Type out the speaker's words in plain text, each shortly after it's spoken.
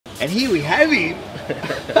And here we have him,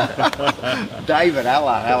 David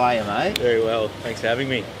Ellard. How are you, mate? Very well, thanks for having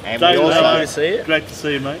me. And David, we also Good to see you. Great to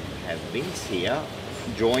see you, mate. have Vince here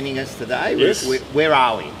joining us today. Yes. Where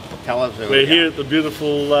are we? Tell us where We're we here are. at the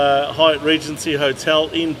beautiful Hyatt Regency Hotel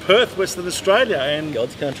in Perth, Western Australia, and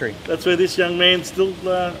God's country. that's where this young man still,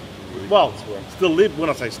 still lives. When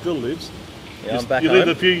I say still lives, Yeah, I'm back you home.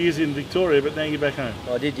 lived a few years in Victoria, but now you're back home.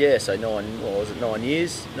 I did, yeah. So 10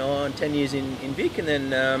 years in Vic, and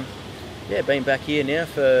then been back here now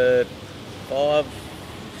for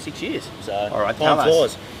 5-6 years. So All right, tell time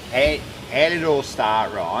flies. us, how did it all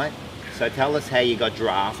start, right? So tell us how you got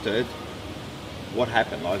drafted. What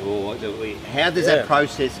happened? Like, how does that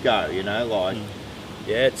process go? You know, like.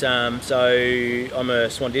 Yeah, it's so I'm a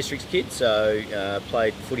Swan Districts kid, so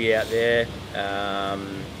played footy out there.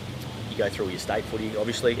 You go through all your state footy,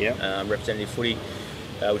 obviously, representative footy,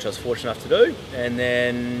 which I was fortunate enough to do, and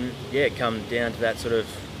then come down to that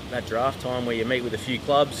draft time where you meet with a few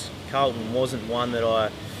clubs. Carlton wasn't one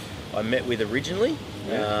that I met with originally.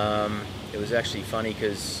 It was actually funny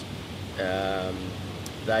because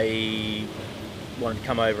they wanted to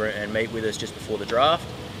come over and meet with us just before the draft.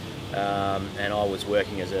 And I was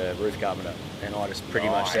working as a roof carpenter, and I just pretty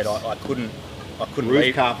much said I couldn't Roof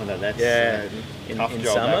leave. carpenter, that's in tough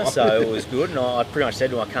job, summer, that so it was good. And I pretty much said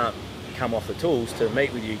to him, I can't come off the tools to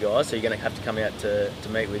meet with you guys, so you're going to have to come out to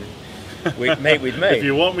meet with me. If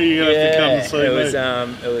you want me, you're going to have to come and see me.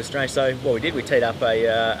 It was strange. So what we did, we teed up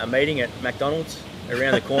a meeting at McDonald's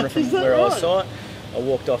around the corner from where I was site. I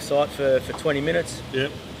walked off site for 20 minutes.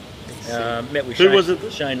 Yep. Met with Who was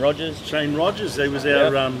it? Shane Rogers. Shane Rogers, he was our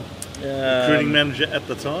recruiting manager at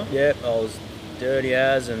the time. Yeah, I was dirty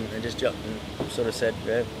as and just sort of said,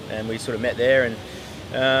 and we sort of met there and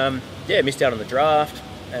missed out on the draft.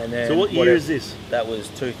 And then So what year is this? That was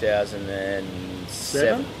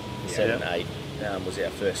 2007, 8 was our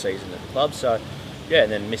first season at the club. So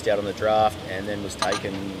and then missed out on the draft, and then was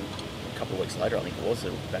taken a couple of weeks later, I think it was,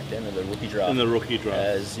 back then in the rookie draft. In the rookie draft.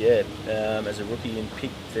 As a rookie in pick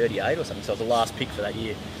 38 or something. So I was the last pick for that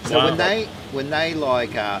year. So when they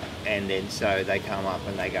like, and then so they come up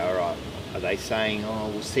and they go, all right, are they saying,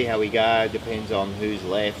 we'll see how we go, depends on who's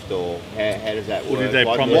left, or how does that work? Or did they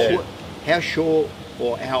promise you? How sure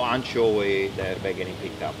or how unsure were you that they're getting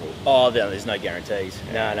picked up? There's no guarantees.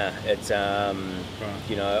 No, it's I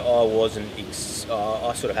wasn't.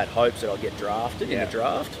 I sort of had hopes that I'd get drafted in the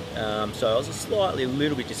draft. So I was a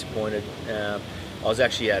little bit disappointed. I was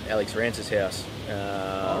actually at Alex Rance's house.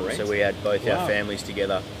 So we had both our families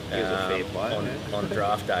together on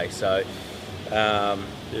draft day. So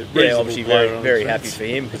obviously very happy for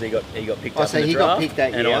him because he got picked up in the draft. Got picked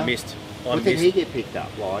that and year. I missed. When did he get picked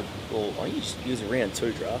up? Like, he was a round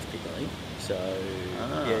 2 draft pick, I think. So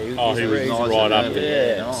he was right up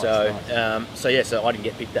there. Nice. So I didn't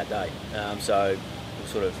get picked that day. So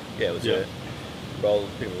sort of it was a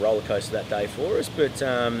bit of a roller coaster that day for us. But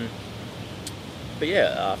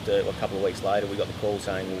after a couple of weeks later, we got the call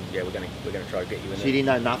saying, we're going to try to get you in. So you didn't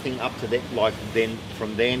know nothing up to that, like then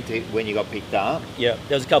from then to when you got picked up? Yeah,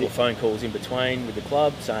 there was a couple of phone calls in between with the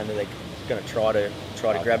club saying that they're going to try to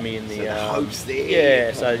grab me in the. So the hope's there.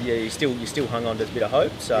 Yeah, so you still hung on to a bit of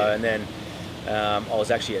hope. So and then I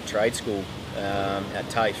was actually at trade school at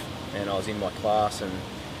TAFE, and I was in my class, and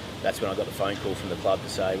that's when I got the phone call from the club to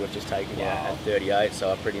say we've just taken you at 38.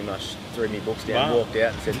 So I pretty much threw my books down, walked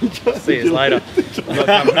out, and said, "See you later.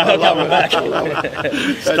 I'm not coming back."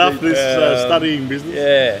 Stuff this studying business.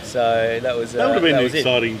 Yeah, so that would have been an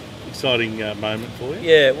exciting moment for you.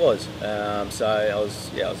 Yeah, it was. So I was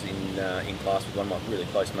in class with one of my really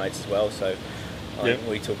close mates as well. So I think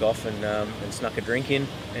we took off and snuck a drink in.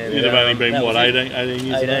 And, you'd have only been 18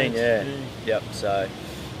 years 18, yeah. Yep. So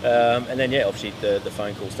and then obviously the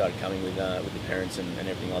phone call started coming with the parents and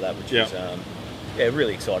everything like that, which was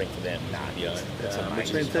really exciting for them.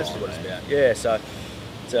 Which is what it's about. Yeah. So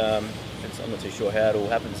I'm not too sure how it all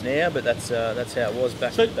happens now, but that's how it was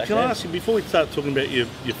back. So back can then. I ask you, before we start talking about your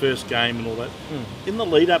first game and all that, in the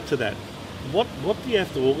lead up to that, what do you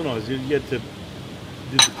have to organise? Did the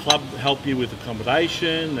club help you with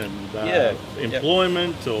accommodation and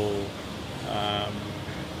employment, or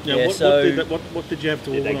what did you have to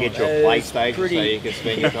organise? Did they get your PlayStation so you could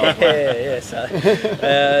spend your time?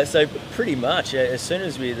 So pretty much as soon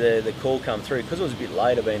as the call come through, because it was a bit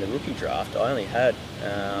later being the rookie draft, I only had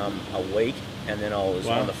a week, and then I was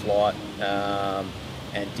on the flight and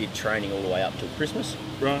did training all the way up till Christmas.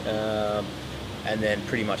 Right. And then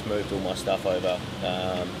pretty much moved all my stuff over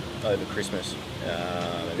Christmas.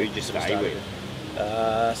 Who'd you stay with?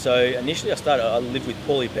 So initially I lived with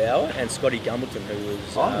Paulie Bauer and Scotty Gumbleton, who was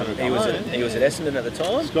he was at Essendon at the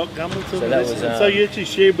time. Scott Gumbleton. So that was so you actually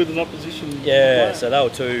shared with an opposition. Yeah, so they were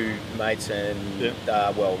two mates, and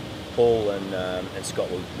Paul and Scott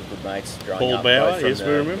were good mates growing up. Paul Bauer, yes,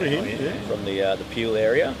 we remember him. From the Peel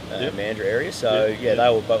area, Mandurah area. So they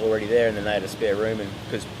were both already there, and then they had a spare room, and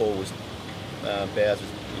because Paul was Bowers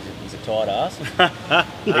he's a tight ass.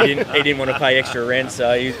 He didn't want to pay extra rent,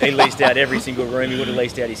 so he leased out every single room. He would have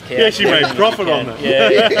leased out his couch. He actually made profit on that.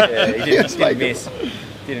 Yeah, he didn't miss.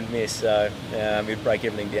 Didn't miss, so we'd break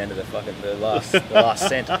everything down to the last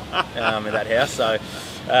cent in that house. So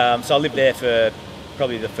I lived there for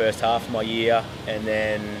probably the first half of my year, and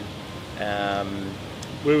then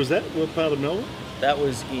where was that? What part of Melbourne? That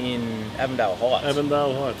was in Avondale Heights.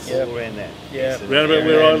 Avondale Heights. Yeah, around that. Yeah, round about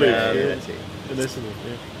where I live. That's it. In Essendon,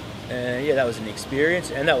 that was an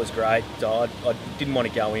experience, and that was great. I didn't want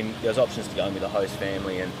to go in. There was options to go in with a host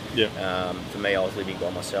family, and for me, I was living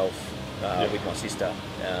by myself with my sister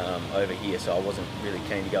over here, so I wasn't really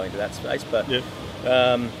keen to go into that space. But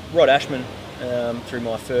Rod Ashman, through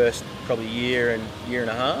my first probably year and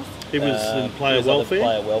a half, he was in player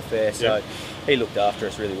welfare. So he looked after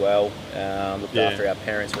us really well. Looked after our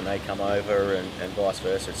parents when they come over, and vice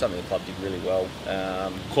versa. It's something the club did really well.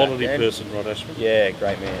 Quality person, Rod Ashman. Yeah,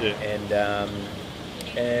 great man.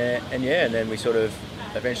 Yeah. And then we sort of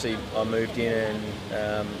eventually I moved in,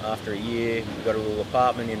 and after a year we got a little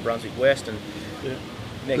apartment in Brunswick West, and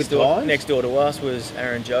next door to us was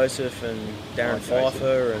Aaron Joseph and Darren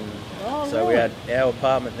Pfeiffer, and we had our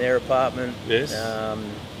apartment, their apartment. Yes.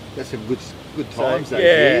 That's some good times. So, those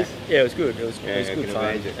years. Yeah, it was good. It was good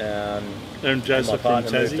fun. Aaron Joseph and my partner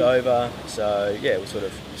from Tassie. moved over, so it was sort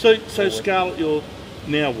of. So Scarlett, your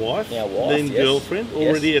now wife, then girlfriend,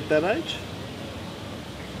 already at that age.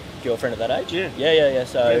 Girlfriend at that age? Yeah.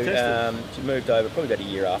 So she moved over probably about a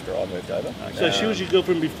year after I moved over. Okay. So she was your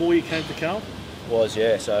girlfriend before you came to Carlton? Was,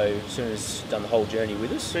 yeah. So as soon as done the whole journey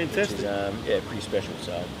with us. Fantastic. Which is, pretty special.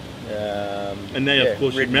 So. And now, of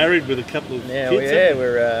course, you're married with a couple of kids.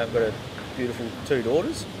 We've got a beautiful 2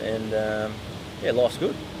 daughters, and life's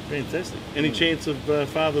good. Fantastic. Any chance of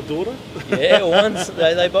father-daughter? Yeah, one's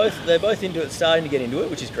they both into it, starting to get into it,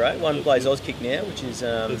 which is great. One plays Auskick now, which is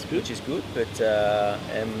good. But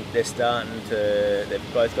and they're starting to.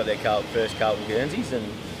 They've both got their first Carlton Guernseys, and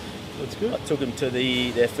that's good. I took them to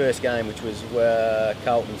their first game, which was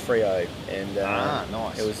Carlton Freo, and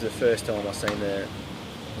nice. It was the first time I seen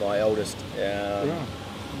my eldest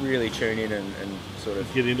really tune in and sort of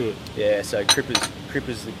get into it. Yeah, so Cripper's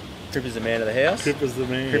the man of the house. Cripper's the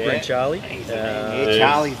man. Cripper and Charlie. He's the man.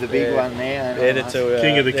 Charlie's the big one now. They're the two.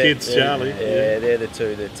 King of the kids, Charlie. Yeah, they're the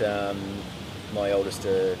two that my eldest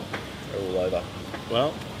are all over.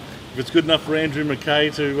 Well, if it's good enough for Andrew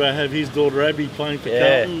McKay to have his daughter Abby playing for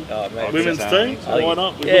Carlton women's team, why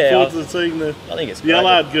not? We look forward to seeing the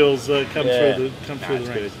Ellard girls come through the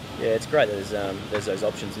ranks. Yeah, it's great that there's those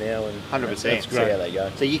options now, and 100%. That's great. See how they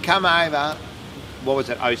go. So you come over. What was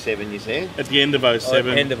it, 07 you said? At the end of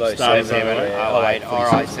 07. End of 07. 08. All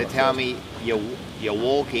right, so tell me, you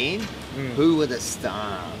walk in, who were the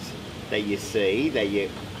stars that you see,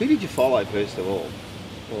 who did you follow first of all?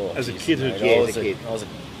 As a kid? I was a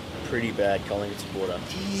pretty bad Collingwood supporter.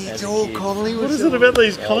 It's all Collingwood. What is it about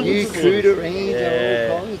these Collingwood supporters? You cooter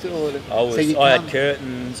all Collingwood. I had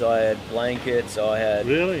curtains, I had blankets, I had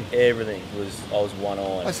everything. I was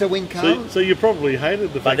one-eyed. Oh, so when Carlton... So you probably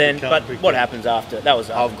hated the fact that Carlton... But what happens after... That was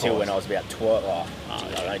up until when I was about 12. I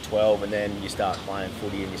don't know, 12, and then you start playing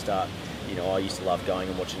footy and you start... I used to love going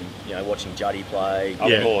and watching Juddy play.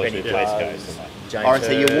 Of course, with West Coast. All right,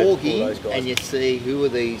 so you walk in and you see who are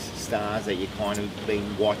these stars that you kind of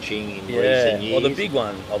been watching in recent years? Well, the big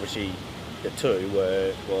one, obviously, the two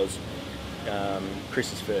was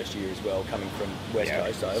Chris's first year as well, coming from West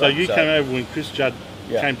Coast over. So you came over when Chris Judd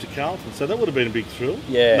came to Carlton, so that would have been a big thrill,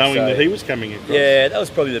 knowing that he was coming across. Yeah, that was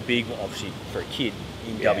probably the big one, obviously, for a kid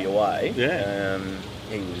in WA. Yeah.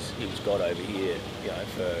 He was God over here,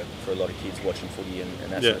 for a lot of kids watching footy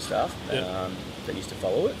and that sort of stuff. That used to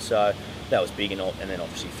follow it, so that was big, and then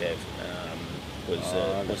obviously Fev was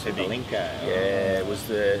the big linker. Yeah, was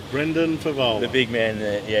the Brendan Favola, the big man.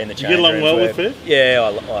 In the change. You get along well with Fev? Yeah,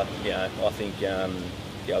 I think a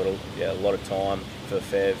lot of time for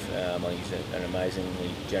Fev. I think he's an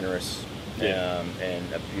amazingly generous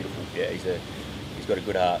and a beautiful. He's got a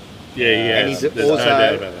good heart. And he's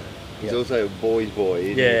also. He's also a boy's boy,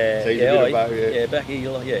 isn't he? So he's a bit back here,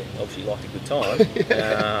 obviously liked a good time.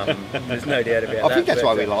 There's no doubt about that. I think that's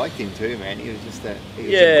why we liked him too, man. He was just a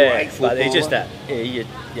great footballer. But he's just that. He's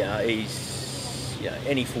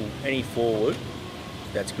any forward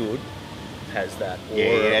that's good has that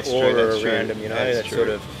aura around them. You know, that's sort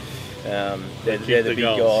of. They're the big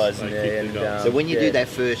guys, so when you do that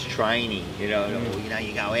first training, you know,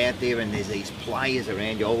 you go out there and there's these players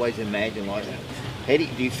around. You always imagine like,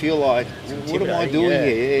 do you feel like, what am I doing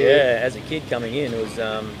here? Yeah, as a kid coming in, it was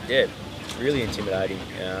really intimidating.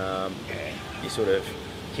 You sort of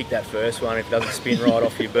kick that first one, if it doesn't spin right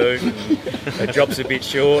off your boot, and it drops a bit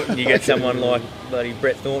short, and you get someone like bloody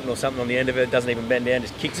Brett Thornton or something on the end of it, doesn't even bend down,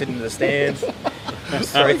 just kicks it into the stands,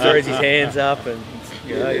 throws his hands up, and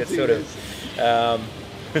you know, it's sort of.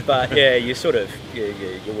 But yeah, you sort of you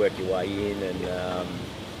work your way in, and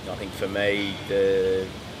I think for me the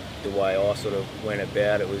way I sort of went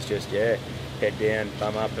about it was just head down,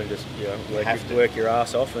 bum up, and just work your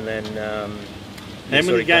ass off, and then. How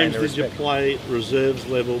many games did you play at reserves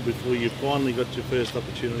level before you finally got your first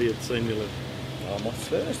opportunity at senior level?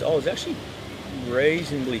 I was actually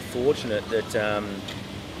reasonably fortunate that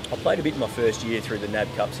I played a bit in my first year through the NAB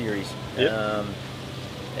Cup series,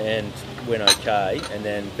 and went okay. And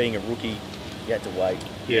then being a rookie, you had to wait.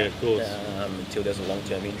 Yeah, of course. Until there's a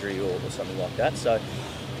long-term injury or something like that. So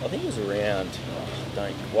I think it was around,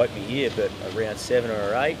 don't quote me here, but around 7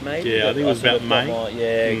 or 8 maybe. Yeah, I think it was about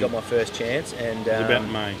May. Got my first chance. And it was about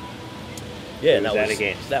May. Yeah,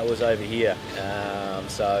 that was over here.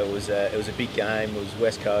 So it was a big game. It was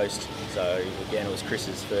West Coast. So again, it was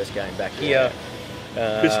Chris's first game back here.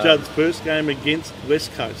 Chris Judd's first game against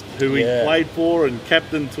West Coast, who he played for and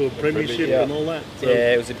captained to a premiership and all that. So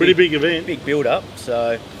it was a pretty big event. Big build-up.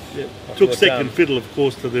 So. Yeah. Took second fiddle, of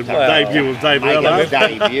course, to the debut of Dave Ellard.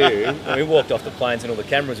 When we walked off the planes and all the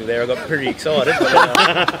cameras were there, I got pretty excited.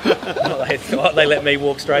 But, they let me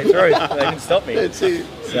walk straight through. They didn't stop me. That's it.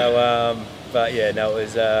 So, but yeah, no, it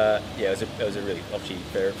was a really, obviously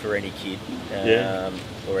for any kid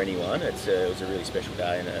or anyone, it was a really special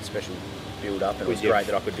day and a special build up, and it was great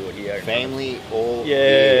that I could do it here. Family,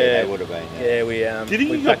 they would have been there. Yeah, Do you think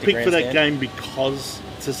you got picked for that game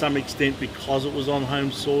to some extent because it was on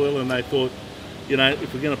home soil, and they thought,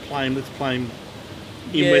 if we're going to play him, let's play him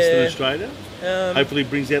in Western Australia? Hopefully, it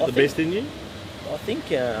brings out the best in you. I think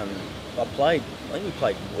we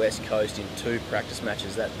played West Coast in 2 practice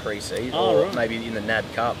matches that pre-season, or maybe in the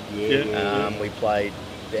NAB Cup. We played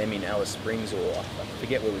them in Alice Springs, or I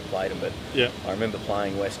forget where we played them, but I remember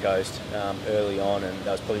playing West Coast early on, and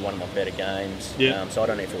that was probably one of my better games. So I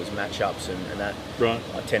don't know if it was matchups and that. Right.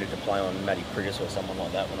 I tended to play on Matty Prittis or someone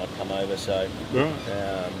like that when I'd come over. So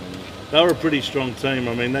they were a pretty strong team.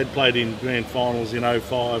 I mean, they'd played in grand finals in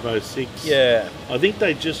 05, 06. Yeah. I think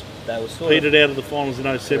they just petered out of the finals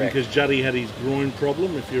in 07 because Juddy had his groin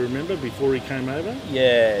problem, if you remember, before he came over.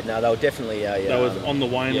 Yeah, no, they were definitely they was on the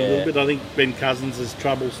wane a little bit. I think Ben Cousins'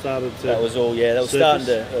 trouble started to That was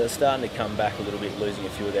starting to come back a little bit, losing a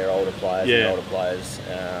few of their older players. The older players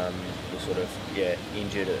were sort of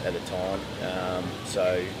injured at the time.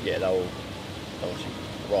 So they were obviously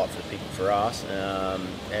right for the pick for us.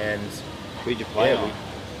 And who'd you play on?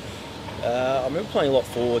 I remember playing a lot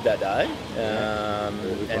forward that day,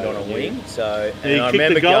 and on a wing. So, and I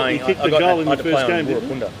remember you kicked the goal in your first game,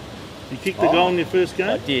 didn't you? You kicked the goal in your first game?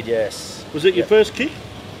 I did, yes. Was it your first kick?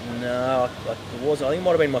 No, it wasn't. I think it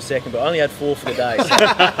might have been my second, but I only had 4 for the day. So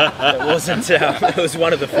it wasn't. It was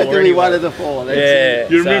one of the 4. Anyway. One of the 4.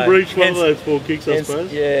 You remember each one of those 4 kicks, I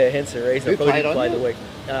suppose? Yeah, hence the reason. Who played on the week.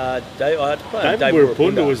 I had to play David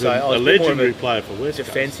Warapunda was a legendary player for West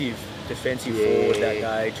defensive forward that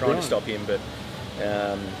day, trying to stop him, but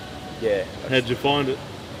How'd you find it?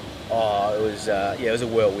 It was a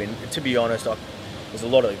whirlwind. To be honest, there's a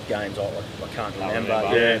lot of games I can't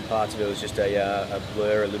remember. Parts of it was just a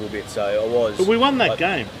blur a little bit. So I was. But we won that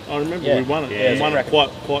game. I remember we won it. Yeah, we won it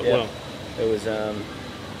quite well. It was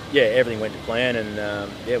everything went to plan, and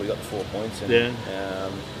we got the 4 points. And,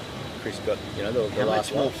 Chris got the How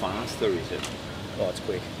last much more faster is it? Oh, it's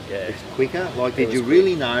quick. Yeah, it's quicker. Like, did you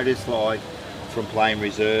really notice, like, from playing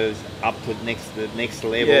reserves up to the next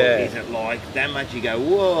level? Is it like that much? You go,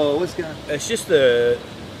 whoa, what's going on? It's just the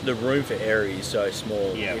room for error is so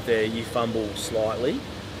small. If you fumble slightly,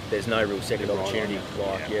 there's no real second opportunity.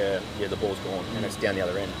 The ball's gone and it's down the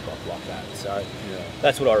other end like that. So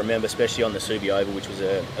that's what I remember, especially on the Subi Oval, which was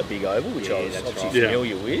a big oval, which I was obviously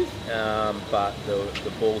familiar with. But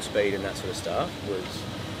the ball speed and that sort of stuff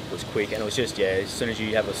was quick, and it was just as soon as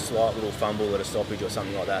you have a slight little fumble at a stoppage or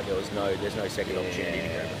something like that, there's no second opportunity to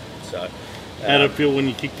grab it. So how did it feel when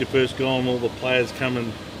you kicked your first goal and all the players come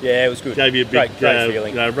and it was good. Gave you a big great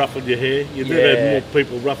feeling. Ruffled your hair. You've never had more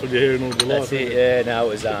people ruffle your hair in all your life. That's it. No, it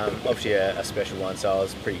was obviously a special one. So I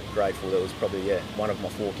was pretty grateful. That was probably one of my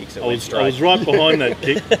 4 kicks that went straight. I was right behind that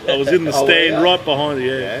kick. I was in the stand right behind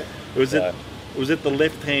it. It was was at the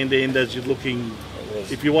left-hand end as you're looking.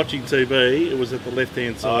 If you're watching TV, it was at the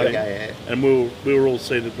left-hand side, and we were all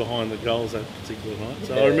seated behind the goals that particular night.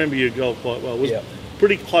 So I remember your goal quite well. It was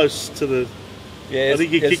pretty close to the. I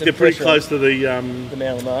think you kicked it pretty close to the. The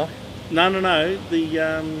man on the mark. No.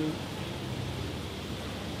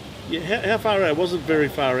 How far out? It wasn't very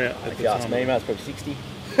far out at the time. If you ask me, it was probably 60.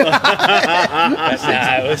 It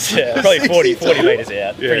was probably 40 metres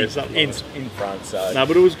out. In front. So no,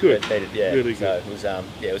 but it was good. Really good. So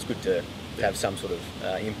it was good to have some sort of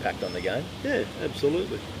impact on the game. Yeah,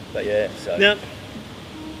 absolutely. But so now,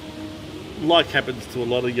 like happens to a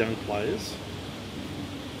lot of young players,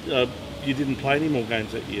 you didn't play any more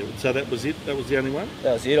games that year, so that was it. That was the only one.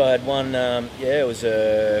 That was it. I had one. It was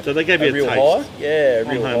a. So they gave you a real taste. High. Yeah, a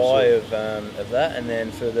real high of that, and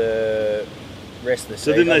then for the rest of the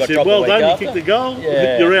season. So then they said, "Well done, you kicked the goal.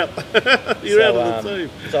 Yeah. You're out. You're out of the team."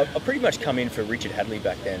 So I pretty much come in for Richard Hadley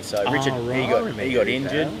back then. So Richard, he got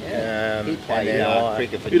injured. He played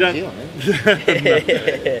cricket for you New Zealand.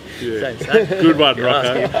 Same. Good one,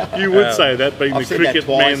 Rocco. You would say that, being I've the cricket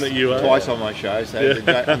man that you are. Twice on my show, so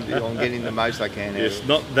I'm getting the most I can. Yes,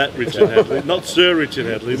 not that Richard Hadley, not Sir Richard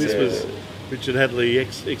Hadley. This was Richard Hadley,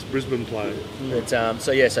 ex-Brisbane player. But,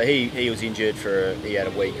 so he was injured he had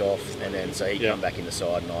a week off, and then so he come back in the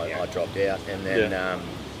side, and I dropped out, and then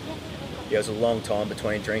it was a long time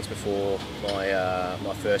between drinks before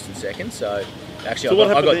my first and second. So actually,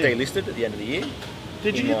 I got delisted at the end of the year.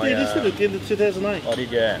 Did you get delisted at the end of 2008? I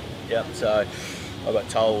did, yeah. So I got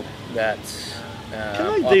told that.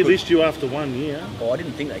 Can they delist you after 1 year? Oh, I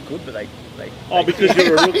didn't think they could, but they because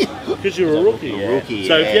you're a rookie. Because you're a rookie. Rookie,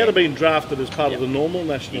 so if you had been drafted as part of the normal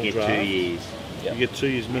national you get draft, 2 years. You get 2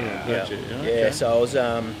 years minimum, don't you? Yeah, so I was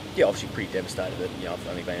obviously pretty devastated that I've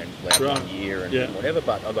only been allowed 1 year and whatever,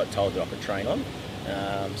 but I got told that I could train on.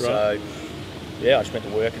 So I just went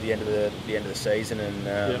to work at the end of the season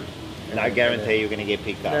and. No guarantee you're going to get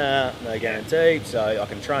picked up. No guarantee. So I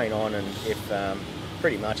can train on, and if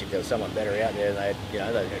pretty much if there was someone better out there, they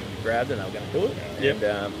grabbed it and they were going to do it.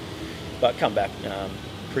 And, but come back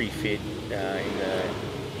pretty fit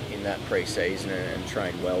in that pre-season and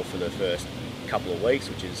trained well for the first couple of weeks,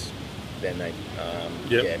 which is then they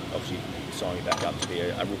obviously signed me back up to be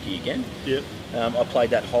a rookie again. I played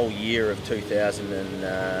that whole year of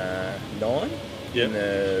 2009 in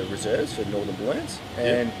the reserves for Northern Bullants,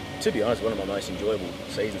 and to be honest, one of my most enjoyable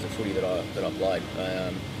seasons of footy that I played.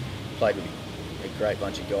 Played with a great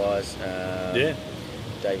bunch of guys.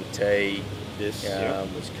 David T.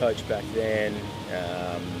 Was coach back then.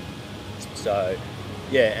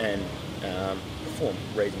 And performed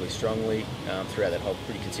reasonably strongly throughout that whole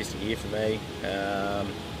pretty consistent year for me.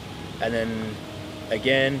 And then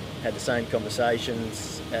again, had the same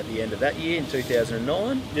conversations at the end of that year in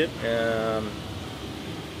 2009.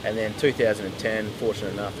 And then 2010,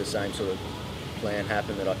 fortunate enough, the same sort of plan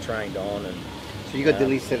happened that I trained on. And so you got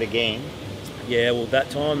delisted again? Yeah, well, that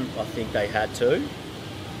time I think they had to.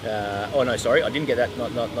 I didn't get that.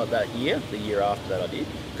 Not that year. The year after that, I did,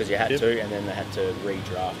 because you had to, and then they had to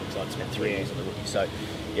redraft because I'd spent 3 years on the rookie. So,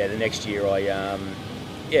 the next year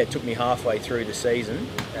it took me halfway through the season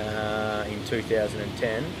in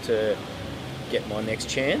 2010 to get my next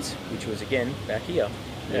chance, which was again back here.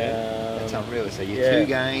 That's unreal. So you're 2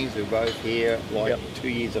 games, we're both here, 2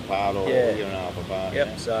 years apart or a year and a half apart.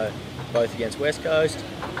 So both against West Coast,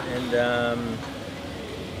 and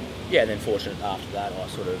then fortunate after that, I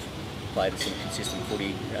sort of played some consistent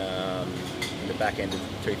footy in the back end of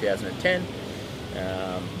 2010,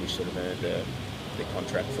 which sort of earned the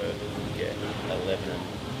contract for 11.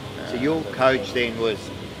 So your coach then was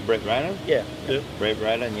Brett Radden? Yeah. Brett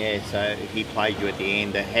Radden, so he played you at the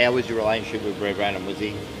end. How was your relationship with Brett Radden? Was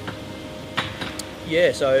he?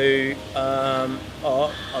 Yeah, so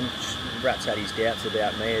Rat's had his doubts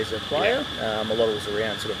about me as a player. A lot of it was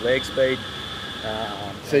around sort of leg speed.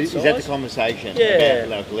 So is that the conversation about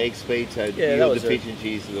like leg speed? So your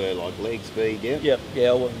deficiencies were like leg speed, I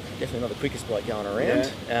was definitely not the quickest bloke going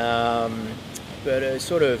around. But it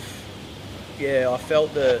sort of, I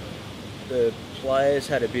felt that the players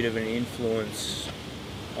had a bit of an influence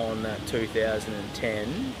on that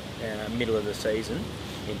 2010, middle of the season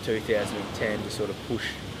in 2010, to sort of push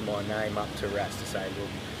my name up to Rats to say, look,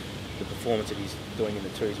 the performance that he's doing in the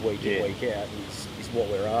twos week in, week out is what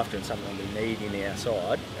we're after and something we need in our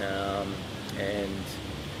side. And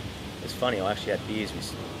it's funny, I actually had beers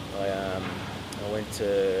with, I went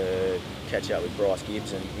to catch up with Bryce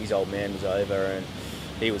Gibbs, and his old man was over, and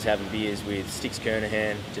he was having beers with Sticks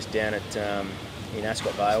Kernahan just down at in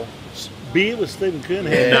Ascot Vale. Beer with Stephen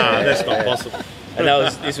Kernahan? No, that's not possible. And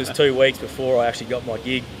this was 2 weeks before I actually got my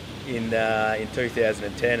gig in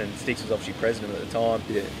 2010, and Sticks was obviously president at the time.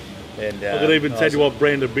 Yeah. And I could even tell you what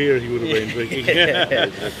brand of beer he would have been drinking.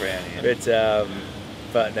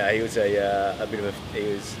 But no, he was a bit of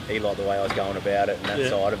he liked the way I was going about it and that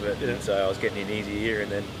side of it, and so I was getting in easy here,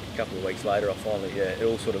 and then a couple of weeks later I finally it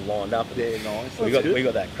all sort of lined up. Nice. We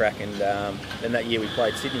got that crack, and then that year we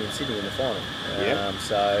played Sydney in the final.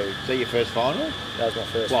 So your first final? That was my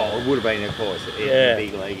first. Well, final. It would have been, of course, in the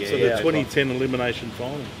big league. Yeah. So the 2010 elimination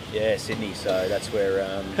final. Yeah, Sydney. So that's where.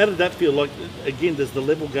 How did that feel? Like again, does the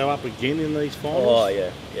level go up again in these finals? Oh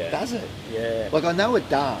yeah. Does it? Yeah. Like I know it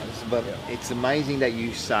does, but it's amazing that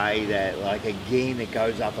you say that. Like again, it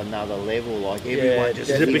goes up another level. Like everyone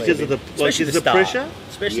just. Is it because of the pressure?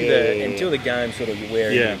 Especially until the game sort of you're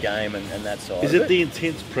wearing the game and that side. Is it the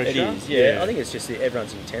intense pressure? It is. Yeah. I think it's just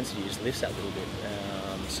everyone's intensity just lifts that a little bit.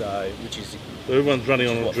 Which is. So everyone's running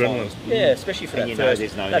on adrenaline. Yeah, especially for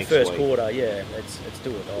that first quarter. Yeah, it's do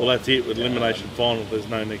it. Well, that's it with elimination final. There's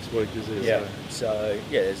no next week, is there? Yeah. So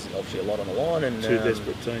there's obviously a lot on the line, and two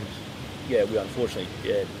desperate teams. Yeah, we unfortunately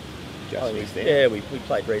we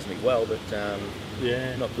played reasonably well, but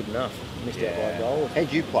not good enough. Missed out by a goal.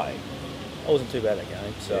 How'd you play? I wasn't too bad that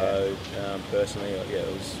game. So personally, it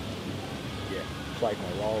was played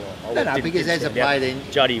my role. Because as a player, then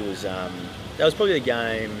Juddy was. That was probably the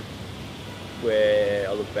game where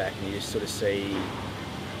I look back and you just sort of see,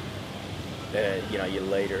 your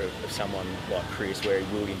leader of someone like Chris, where he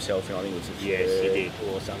willed himself in. I think it was the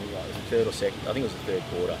third or something like the third or second. I think it was the third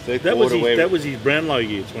quarter. That was his Brownlow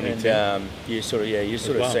year, 2010. And you sort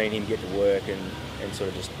of seen him get to work and sort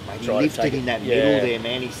of just try to take it in that middle there,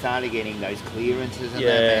 man. He started getting those clearances and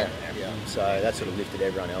that, man. Yeah. So that sort of lifted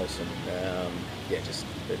everyone else, and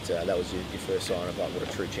that was your first sign of like what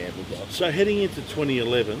a true champ looked like. So heading into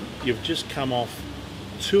 2011, you've just come off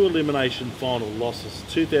 2 elimination final losses.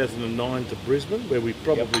 2009 to Brisbane, where we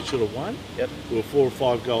probably should have won. Yep. We were 4 or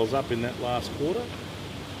 5 goals up in that last quarter,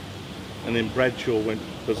 and then Bradshaw went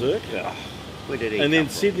berserk. Where did he and then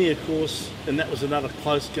Sydney, of course, and that was another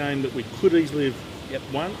close game that we could easily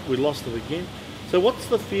have won. We lost it again. So what's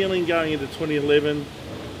the feeling going into 2011?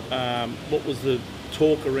 What was the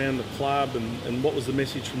talk around the club, and what was the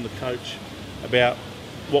message from the coach about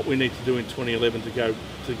what we need to do in 2011 to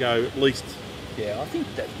go at least I think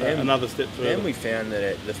that another step further? Then we found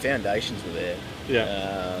that the foundations were there.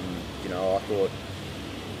 I thought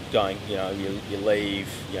going, you leave,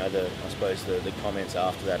 I suppose the comments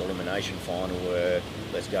after that elimination final were,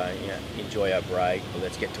 let's go, enjoy our break, but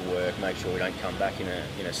let's get to work, make sure we don't come back in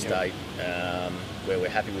a state where we're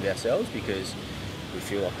happy with ourselves, because we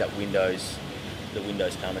feel like the window's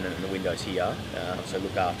coming and the window's here. So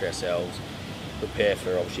look after ourselves, prepare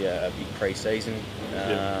for obviously a big pre-season,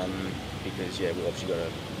 because we've obviously got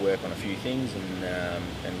to work on a few things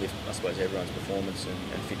and lift, I suppose, everyone's performance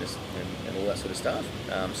and fitness and all that sort of stuff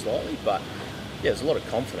slightly. But there's a lot of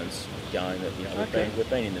confidence going that we've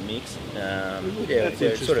been in the mix. That's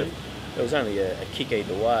interesting. There was only a kick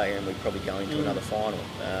either way, and we'd probably go into another final.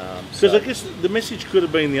 Because I guess the message could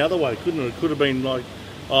have been the other way, couldn't it? It could have been like,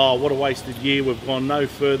 oh, what a wasted year. We've gone no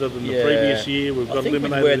further than the previous year. We've got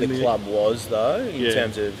eliminated. Where the club was, though, in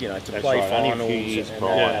terms of, to play finals and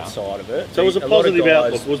that side of it. So it was a positive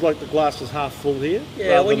outlook. It was like the glass was half full here,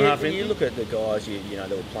 rather than half empty. You look at the guys, that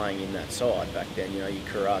were playing in that side back then, your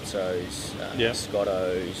Carazzos,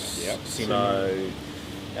 Scottos, Simo,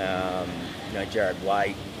 Jared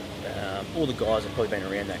Waite, all the guys have probably been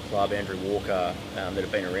around that club, Andrew Walker, that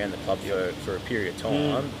have been around the club for a period of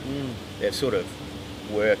time. They've sort of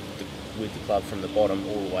worked with the club from the bottom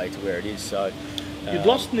all the way to where it is. So you'd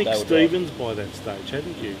lost Nick Stevens by that stage,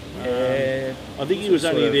 hadn't you? I think he was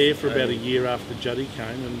only there for about a year after Juddy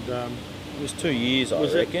came, and it was 2 years, I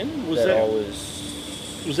reckon. Was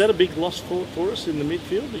that a big loss for us in the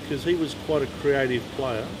midfield, because he was quite a creative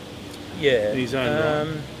player? Yeah, in his own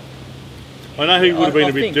right. I know he would have been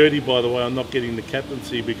a bit dirty, by the way, on not getting the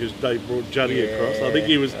captaincy because they brought Juddy across. I think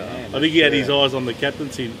he was. I think he had his eyes on the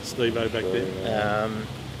captaincy, Steve-O, back then.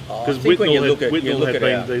 Because Whitnell had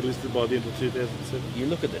been delisted by the end of 2007. You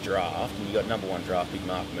look at the draft, and you got number 1 draft pick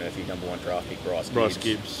Mark Murphy, number 1 draft pick Bryce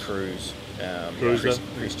Gibbs, Cruz,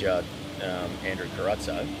 Chris Judd, Andrew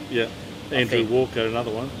Carazzo. Yeah. Andrew Walker,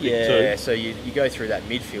 another one. Yeah. So you go through that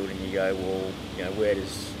midfield and you go, well, where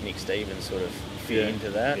does Nick Stevens sort of fit into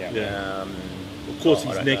that? Of course,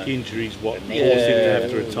 his neck injury is what forced him to have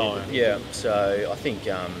to retire. Yeah. So I think,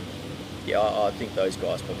 I think those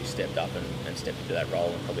guys probably stepped up and stepped into that role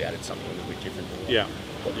and probably added something a little bit different.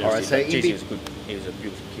 All right. So he was good. He was a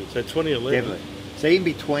beautiful kid. So 2011. Definitely. So in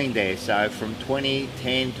between there, so from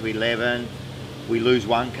 2010 to 11, we lose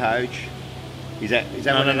one coach. Is that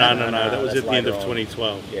No. when That was at the end of later on.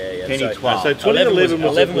 2012. Yeah. 2012. So 2011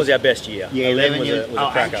 11 was our best year. Yeah, 11 11 was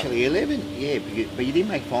a cracker. actually 11. Yeah, but you didn't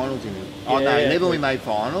make finals in. Oh no, Yeah, 11 we made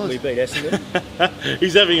finals. We beat Essendon.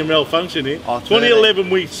 He's having a malfunction here. Oh, 2011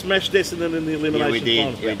 we smashed Essendon in the elimination we did,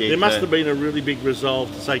 finals. we did, There must so- have been a really big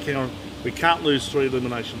resolve to say, Cameron, we can't lose 3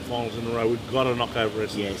 elimination finals in a row. We've got to knock over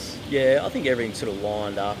Essendon. Yes. Yeah, I think everything sort of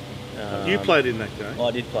lined up. You played in that game. I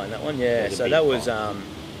did play in that one, yeah. was a So big that was, fight.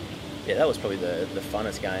 that was probably the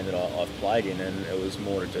funnest game that I've played in, and it was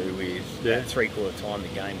more to do with Yeah. at 3/4 time the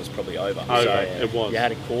game was probably over. Oh, so yeah, it was. You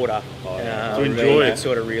had a quarter To enjoy you it. could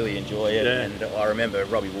sort of really enjoy it. Yeah. And I remember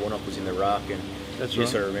Robbie Warnock was in the ruck, and That's you right.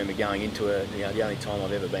 sort of remember going into it. You know, the only time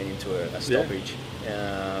I've ever been into a stoppage,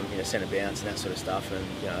 centre bounce and that sort of stuff,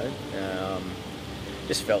 and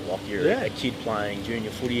just felt like you're Yeah. a kid playing junior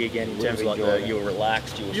footy again in Would terms of have like enjoyed it. you were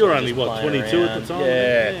relaxed. You were You were sort of only, just what, playing 22 at around. the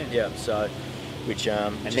time? Yeah. So, which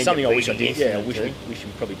then is something I wish I beating did. Yeah, I Essendon wish too. we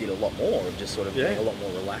probably did a lot more of just sort of Yeah. being a lot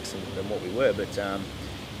more relaxed than what we were. But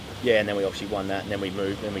and then we obviously won that, and then we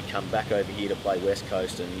moved, then we come back over here to play West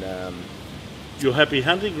Coast, and Your happy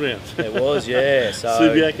hunting ground. it was So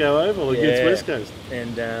Subiaco Oval against yeah. West Coast.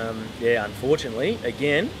 And unfortunately,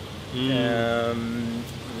 again,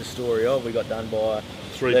 the story of we got done by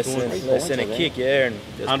 3 less points. than a kick, and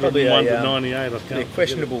it was probably 101 to a 98. I pretty can't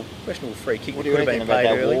questionable free kick. What That do you could have reckon been about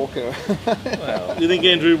paid that early. Walker? Well, You think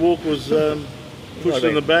Andrew Walker was pushed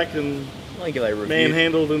in the back and I think they reviewed.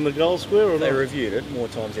 manhandled in the goal square, or They not? reviewed it more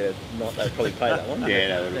times than not. They'd probably pay that one. Yeah,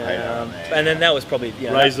 they would have paid that one, yeah. And then that was probably,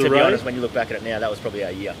 Raise to the be rate. honest, when you look back at it now, that was probably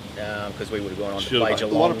our year because we would have gone on to Should've play been. A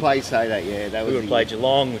lot of Geelong. players say that. Yeah, that We was. would have played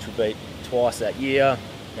Geelong, which we beat twice that year.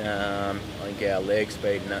 I think our leg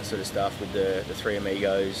speed and that sort of stuff with the three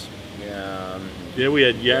amigos. Yeah, we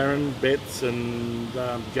had Yaron, Betts, and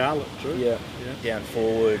Garlett, true? Yeah, down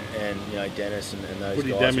forward, and Dennis and those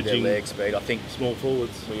Pretty guys with their damaging. leg speed. I think Small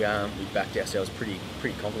forwards. we backed ourselves pretty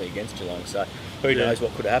confidently against Geelong. So who knows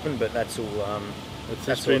what could have happened? But that's all. That's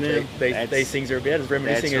history what now. these things are about. Is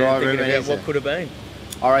reminiscing That's and right, thinking about reminiscing. what could have been.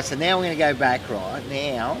 All right, so now we're going to go back right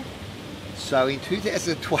now. So in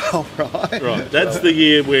 2012, right? Right, that's the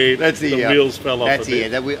year where That's the the year. wheels fell off That's a the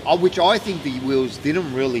bit. year. Which I think the wheels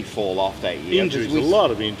didn't really fall off that year. Injuries, because a lot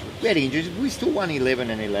of injuries. We had injuries. We still won 11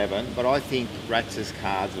 and 11, but I think Ratz's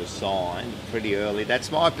cards were signed pretty early.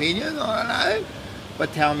 That's my opinion. I don't know.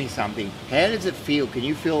 But tell me something. How does it feel? Can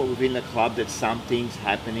you feel within the club that something's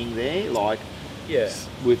happening there? Like, Yeah.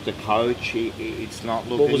 with the coach, it's not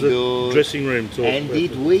looking What was it? good. Dressing room talk. And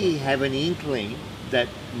did we have an inkling that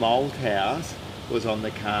Malthouse was on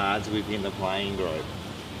the cards within the playing group?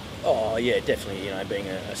 Oh yeah, definitely. Being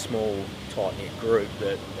a small, tight knit group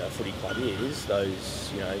that a footy club is, those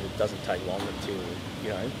it doesn't take long until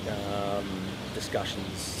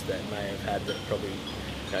discussions that may have had that probably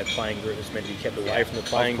playing group is meant to be kept away from the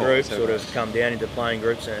playing group, sort of come down into playing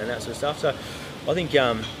groups and that sort of stuff. So I think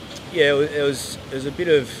it was a bit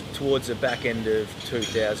of towards the back end of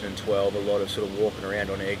 2012, a lot of sort of walking around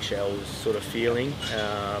on eggshells sort of feeling.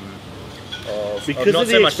 Of Because not of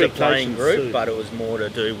so the much the playing expectations group, too. but it was more to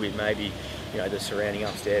do with maybe the surrounding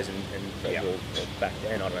upstairs and well, back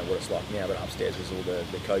then I don't know what it's like now, but upstairs was all the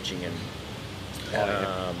coaching and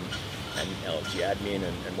LFG admin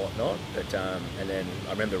and whatnot. But and then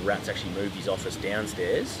I remember Rats actually moved his office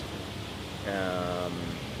downstairs.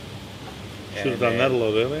 Should have done that a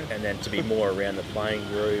lot earlier. And then to be more around the playing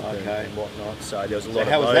group and whatnot. So there was a lot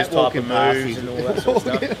how of was those that type walking of past moves you? and all that sort of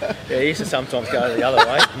stuff. Yeah, he used to sometimes go the other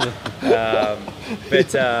way.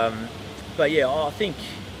 But yeah, I think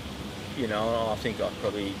I'd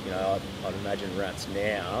probably I'd imagine Rats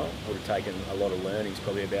now would have taken a lot of learnings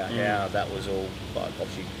probably about how that was all. Like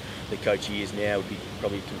obviously the coach he is now would be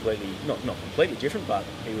probably completely not completely different, but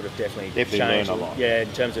he would have definitely changed learned a lot. Yeah,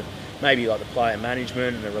 in terms of maybe like the player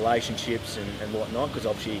management and the relationships and whatnot, because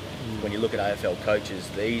obviously when you look at AFL coaches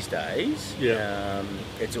these days,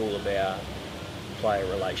 it's all about player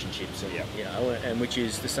relationships and and which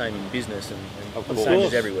is the same in business and the same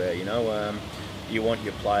as everywhere. You want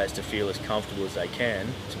your players to feel as comfortable as they can,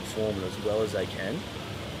 to perform as well as they can,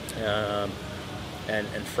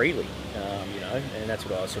 and freely, and that's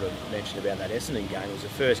what I sort of mentioned about that Essendon game. It was the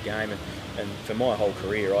first game, and for my whole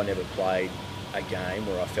career, I never played a game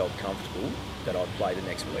where I felt comfortable that I'd play the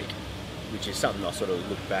next week, which is something I sort of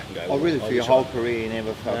look back and go, Oh, really? For your whole career, you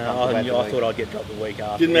never felt comfortable? I thought I'd get dropped the week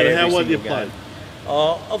after. Didn't matter how every well you single game. played.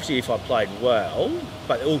 Obviously, if I played well,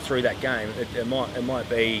 but all through that game, it might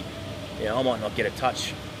be, I might not get a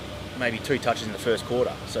touch, maybe 2 touches in the first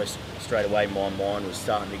quarter. So straight away, my mind was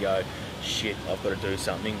starting to go, shit, I've got to do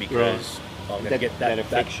something because I'm going to get that. That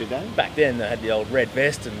affects you, don't it? Back then, they had the old red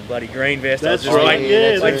vest and bloody green vest. That's I was just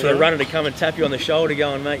right. waiting for the runner to come and tap you on the shoulder,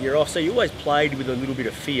 going, mate, you're off. So you always played with a little bit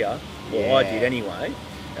of fear. Well, I did anyway.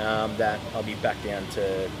 That I'll be back down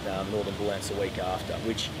to Northern Bullants the week after,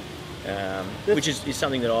 which is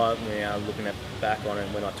something that I'm looking back on,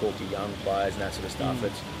 and when I talk to young players and that sort of stuff,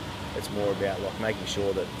 it's more about like making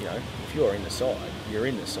sure that if you're in the side, you're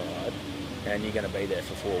in the side, and you're going to be there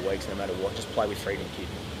for 4 weeks no matter what. Just play with freedom, kid.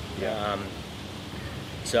 I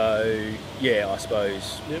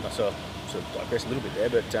suppose I sort of digress a little bit there,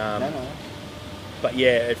 but but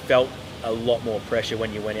yeah, it felt a lot more pressure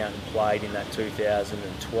when you went out and played in that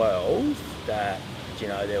 2012. That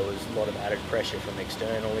there was a lot of added pressure from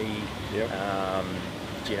externally.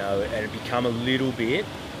 And it become a little bit.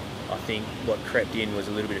 I think what crept in was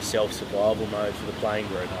a little bit of self-survival mode for the playing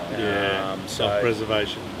group.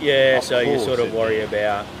 Self-preservation. Yeah, so you sort of worry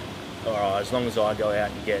about, all right, as long as I go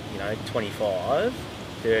out and get 25,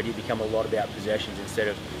 30, it become a lot about possessions instead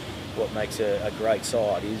of what makes a great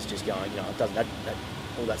side is just going, it doesn't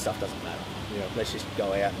all that stuff doesn't matter. Let's just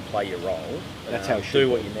go out and play your role. That's how it should do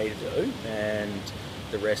what you need to do, and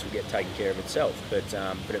the rest will get taken care of itself. But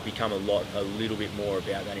it become a little bit more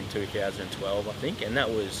about that in 2012, I think, and that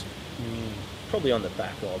was probably on the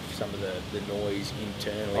back of some of the noise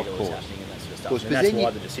internally that was happening and that sort of stuff. And that's why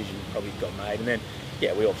the decision probably got made. And then, we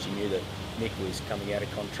obviously knew that Mick was coming out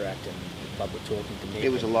of contract and the club were talking to Mick.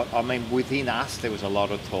 There was a lot. I mean, within us, there was a lot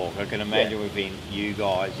of talk. I can imagine within you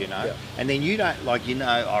guys, And then you don't,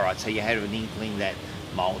 all right, so you had an inkling that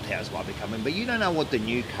Malthouse might be coming, but you don't know what the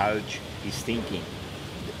new coach is thinking.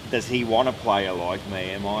 Does he want a player like me?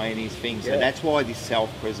 Am I in his thing? So that's why this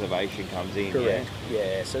self-preservation comes in. Correct.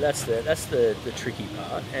 Yeah. So that's the tricky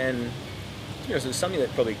part, and so it's something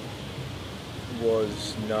that probably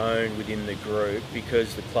was known within the group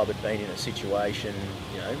because the club had been in a situation,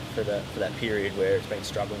 for that period where it's been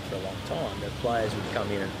struggling for a long time. The players would come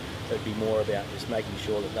in and it would be more about just making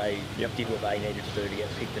sure that they did what they needed to do to get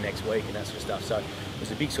picked the next week and that sort of stuff. So it was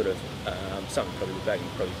a big sort of something probably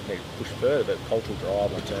need to push further, but cultural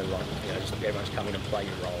drive in terms of just everyone's come in and play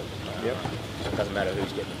your role. It doesn't matter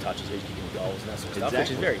who's getting the touches, who's kicking the goals and that sort of stuff, which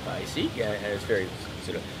is very basic and it's very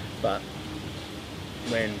sort of. But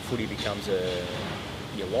when footy becomes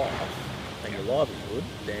your life and your livelihood,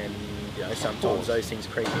 then sometimes those things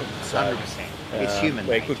creep in. So 100%. It's human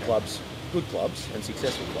where nature. good clubs and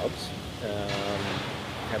successful clubs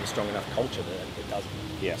have a strong enough culture that it doesn't.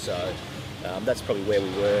 Yeah. So that's probably where we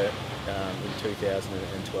were in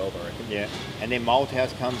 2012, I reckon. Yeah. And then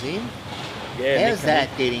Malthouse comes in. Yeah. How's that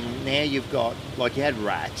getting? Now you've got you had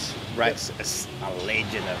Rats. Rats a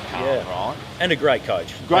legend of Carl, right? And a great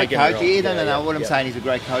coach. Great coach. No. What I'm saying, he's a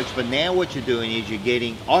great coach. But now what you're doing is you're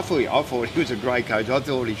getting. I thought he was a great coach. I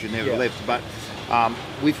thought he should never have left. But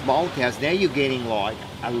with Malthouse, now you're getting a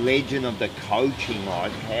legend of the coaching.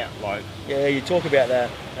 Yeah, you talk about that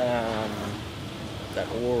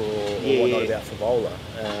aura or whatnot about Favola.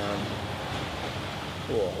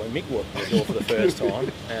 When Mick walked in the door for the first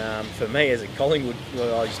time, for me as a Collingwood,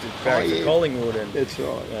 I used to barrack for Collingwood, and that's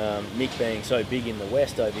right. Mick being so big in the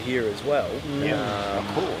West over here as well. Of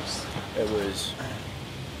course, it was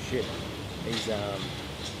shit. He's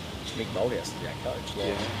Mick Malthouse is our coach.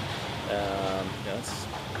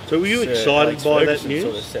 So were you excited by that news?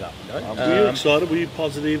 Sort of set up, were you excited? Were you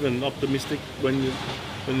positive and optimistic when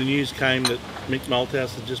the news came that Mick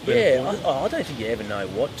Malthouse had just been appointed? I don't think you ever know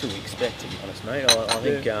what to expect, to be honest, mate. I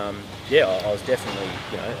think, I was definitely,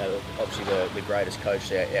 obviously the greatest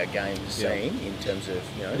coach our game has seen in terms of,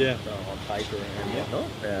 on paper and whatnot.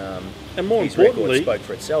 And more his importantly, record spoke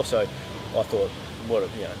for itself. So I thought,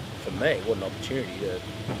 for me, what an opportunity to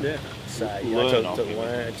say, to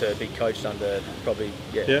learn, to be coached under probably,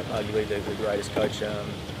 arguably the greatest coach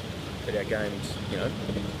that our game's,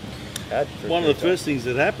 had. One of the first things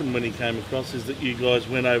that happened when he came across is that you guys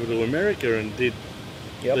went over to America and did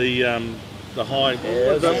the high,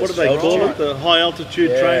 what do they call it? The high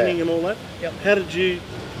altitude training and all that. Yep. How did you?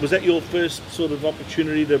 Was that your first sort of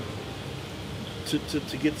opportunity to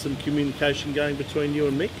get some communication going between you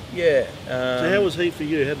and Mick? Yeah. So how was he for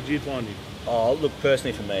you? How did you find him? Oh, look,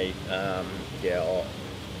 personally for me, I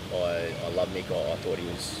love Mick. I thought he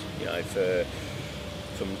was,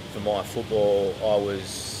 for my football, I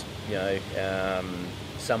was,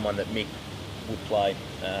 someone that Mick would play,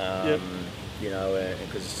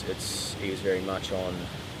 because he was very much on,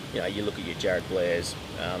 you look at your Jared Blairs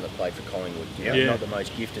that played for Collingwood, not the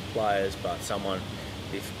most gifted players, but someone,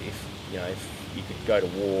 if you could go to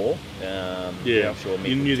war, I'm sure Mick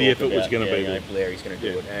you knew would the effort about, was going to be there. Blair, he's going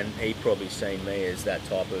to do it, and he probably seen me as that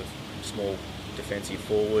type of small defensive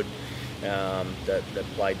forward. that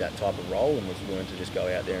played that type of role and was willing to just go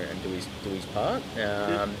out there and do his part.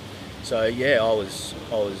 So yeah, I was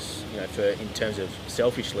in terms of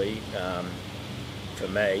selfishly, for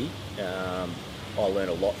me, I learned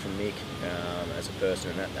a lot from Mick as a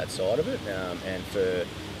person and that side of it, and for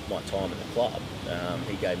my time at the club,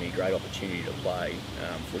 he gave me a great opportunity to play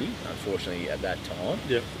footy. Unfortunately, at that time,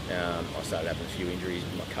 I started having a few injuries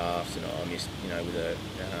with my calves, and I missed, with a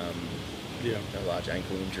large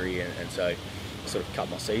ankle injury, and so sort of cut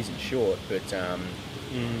my season short. But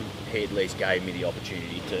he at least gave me the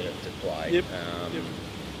opportunity to play.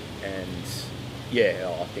 And yeah,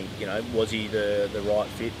 I think, was he the right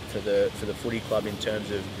fit for the footy club in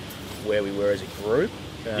terms of where we were as a group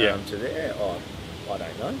to there? I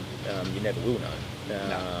don't know. You never will know.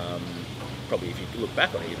 Probably if you look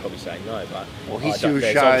back on it, you'd probably say no. But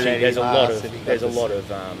there's a lot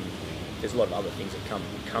of other things that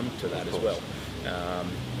come to that as well.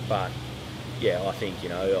 But yeah, I think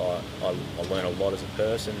I learned a lot as a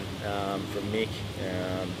person from Mick.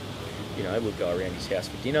 We'd go around his house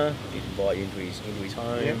for dinner. He'd invite you into his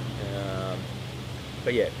home.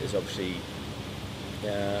 But yeah, there's obviously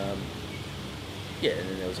and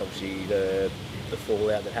then there was obviously the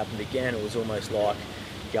fallout that happened again. It was almost like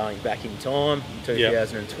going back in time,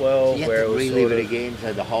 2012, so where it was relive it again,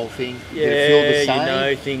 so the whole thing. Yeah, did it feel the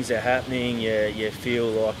same? Things are happening. You feel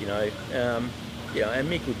like and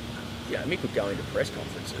Mick would go into press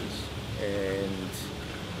conferences, and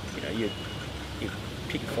you'd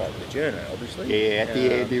pick a fight with the journo, obviously. Yeah, at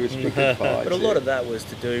the end he was picking fights. But a lot of that was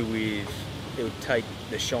to do with, it would take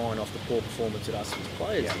the shine off the poor performance that us as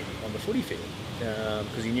players on the footy field,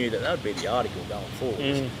 because he knew that would be the article going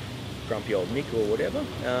forward. Grumpy old Mick or whatever.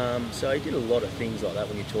 So he did a lot of things like that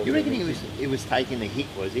when you talk. You reckon he was taking the hit?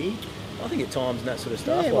 Was he? I think at times and that sort of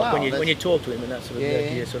stuff. When you talk to him and that sort of,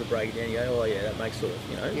 you sort of break it down. You go, oh yeah, that makes sort of,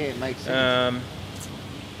 Yeah, it makes sense.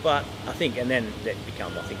 But I think, and then that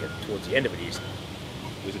become, I think, towards the end of it is.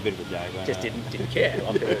 It was a bit of a joke. Just didn't care.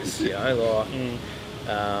 Like it was,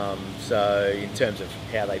 so in terms of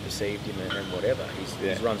how they perceived him and whatever,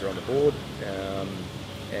 his runs are on the board,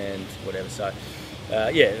 and whatever. So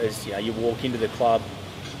you walk into the club,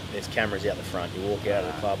 there's cameras out the front. You walk out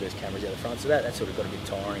of the club, there's cameras out the front. So that sort of got a bit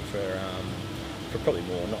tiring for probably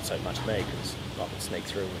more, not so much me, because I could sneak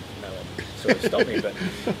through and no one sort of stop me. But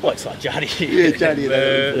blokes like Juddy,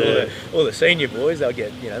 all the senior boys, they'll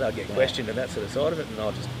get questioned and that sort of side of it, and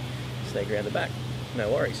I'll just sneak around the back. No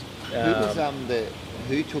worries.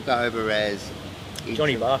 Who took over as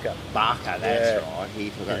Johnny Barker? That's right. He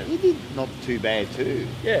took over. He did not too bad too.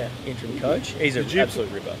 Yeah, interim coach. He's an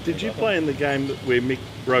absolute ripper. Did you play in the game where Mick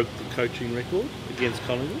broke the coaching record against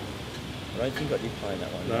Collingwood? I don't think I did play in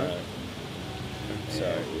that one. No.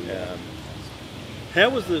 So, how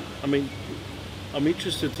was the? I mean, I'm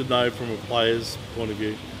interested to know from a player's point of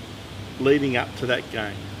view, leading up to that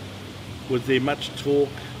game, was there much talk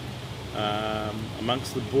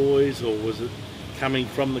amongst the boys, or was it coming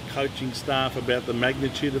from the coaching staff about the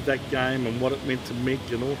magnitude of that game and what it meant to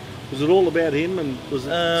Mick and all? Was it all about him, and was it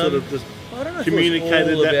sort of just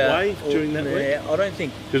communicated that way during that week? I don't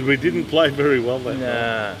think, because we didn't play very well that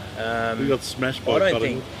night. We got smashed by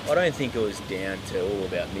Collingwood. I don't think it was down to all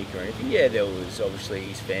about Mick or anything. Yeah, there was obviously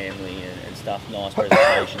his family and stuff, nice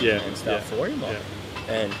presentations and stuff for him.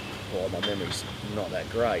 And my memory's not that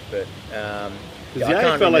great, but because the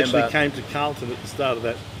AFL actually came to Carlton at the start of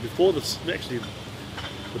that, before the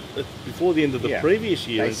end of the previous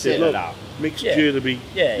year, and said, "Look, Mick's due to be,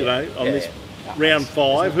 on this round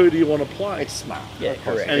 5. Who do you want to play?" It's smart. Yeah,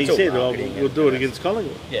 correct. And he said, "We'll do it against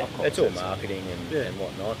Collingwood." Yeah, it's all marketing and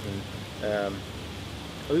whatnot. And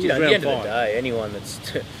at the end of the day, anyone that's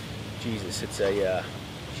Jesus,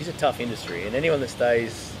 she's a tough industry, and anyone that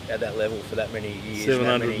stays at that level for that many years,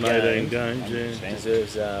 718 games,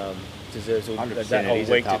 deserves all, that whole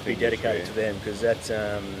week to be dedicated to them, because that's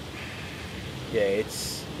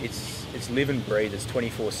it's live and breathe. It's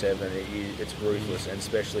 24/7. It's ruthless, and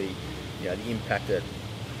especially the impact that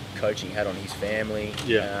coaching had on his family.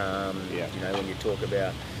 When you talk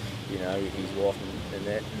about his wife and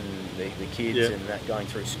that, and the kids and that, going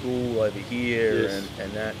through school over here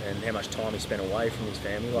and how much time he spent away from his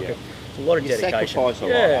family. Like it's a lot of dedication. Sacrifice a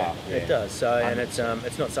lot. It does. So 100%. And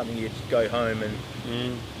it's not something you go home and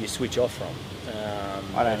you switch off from.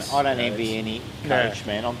 I don't envy any coach,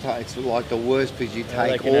 man. It's like the worst, because you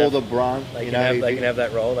take all the brunt. They can have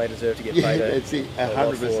that role. They deserve to get paid. It's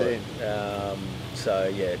 100%. So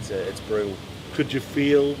it's brutal. Could you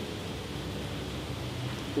feel,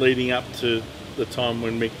 leading up to the time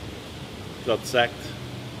when Mick got sacked,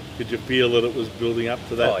 Could you feel that it was building up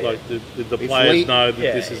to that? Oh, yeah. Like, did the players know that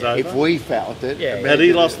this is over? If we felt it, had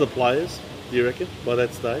he lost the players? Do you reckon by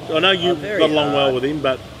that stage? I know you got along well with him,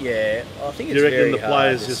 but yeah, I think it's do you reckon very the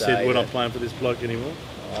players just said we're that, not playing for this bloke anymore?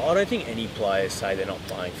 I don't think any players say they're not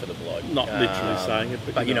playing for the bloke. Not literally saying it,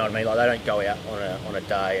 but you know what I mean. Like they don't go out on a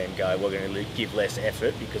day and go, we're going to give less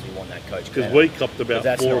effort because we want that coach. Because we copped about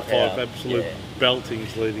 4 or 5 absolute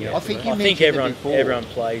beltings leading up. I think everyone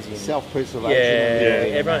plays in self-preservation.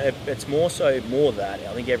 Yeah, everyone. It's more that.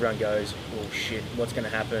 I think everyone goes, well, shit, what's going to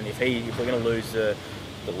happen if we're going to lose the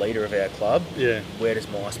leader of our club? Yeah. Where does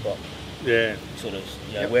my spot? Yeah. Sort of.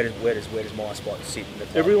 You know, where does my spot sit in the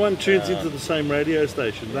club? Everyone tunes into the same radio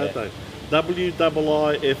station, don't they?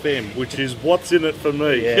 WIIFM, which is what's in it for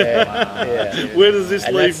me. Where does this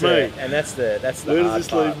leave me? And that's the hard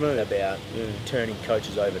part about turning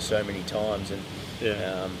coaches over so many times, and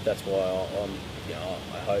that's why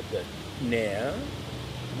I hope that now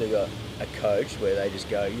they've got a coach where they just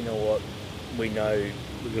go, you know what, we know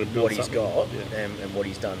what he's got and what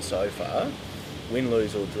he's done so far. Win,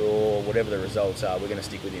 lose or draw, whatever the results are, we're going to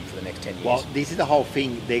stick with him for the next 10 years. Well, this is the whole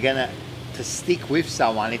thing. They're going to stick with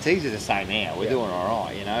someone. It's easy to say now, we're doing all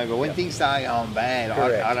right, you know, but when things start going bad,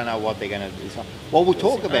 I don't know what they're going to do. Well, we'll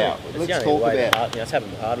talk about. Let's talk about. It's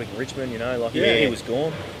happened with Hardwick and Richmond, you know, like he was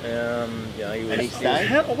gone. He was.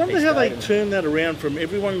 I wonder how they turn that around from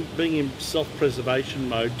everyone being in self-preservation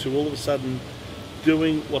mode to all of a sudden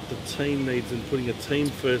doing what the team needs and putting a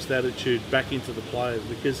team-first attitude back into the players,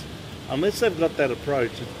 because unless they've got that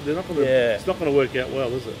approach, they're not going to. It's not going to work out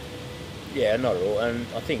well, is it? Yeah, not at all. And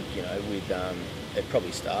I think with it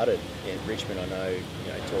probably started in Richmond. I know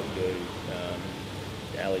talking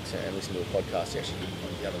to Alex and listening to a podcast actually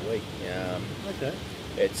the other week. Okay.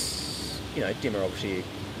 It's Dimmer obviously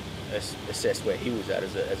assessed where he was at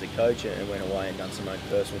as a coach and went away and done some own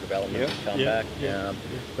personal development and come back.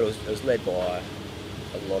 But it was led by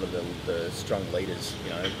a lot of the strong leaders,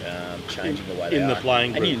 changing the way they are. In the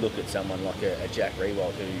playing group. And you look at someone like a Jack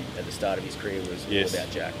Rewalt, who at the start of his career was all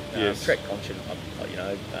about Jack. Trek Conchin,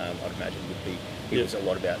 I'd imagine would be. It was a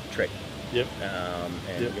lot about Trek. Yep.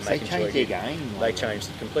 They changed their game. They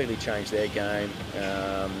completely changed their game.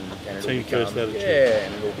 And it team first attitude. Yeah,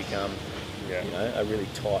 and it will become, a really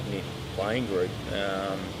tight knit playing group.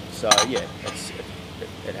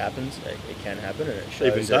 It happens. It can happen, and it shows.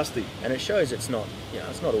 Even Dusty. And it shows it's not.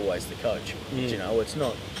 It's not always the coach. It's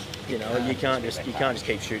not. You can't just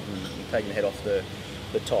keep shooting, taking the head off the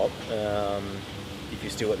top. If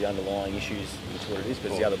you've still got the underlying issues, it's what it is.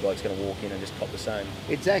 Because the other bloke's going to walk in and just cop the same.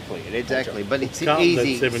 Exactly. But it's Carlton's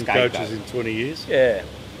easy. Had 7 coaches in 20 years. Yeah.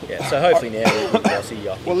 So hopefully now we'll see.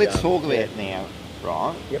 Well, let's talk about it now,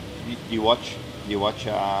 right? Yep. You watch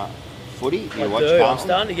footy? I do. I'm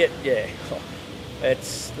starting to get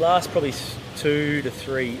It's last probably 2 to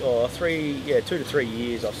 3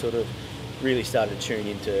 years. I've sort of really started to tune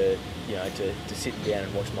into, to sitting down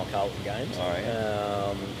and watch my Carlton games.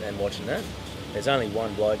 And watching that. There's only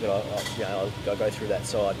one bloke that I go through that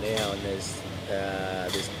side now, and there's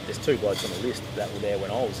 2 blokes on the list that were there when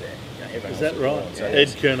I was there. Is that right? So Ed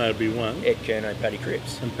Kerno would be one. Ed Kerno, Paddy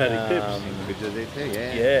Cripps. And Paddy Cripps.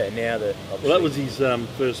 Yeah, now that... Well, that was his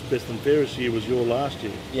first best and fairest year, was your last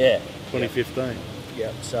year. Yeah. 2015.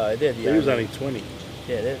 Yeah, so they're the He was only 20.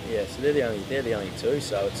 So they're the only 2,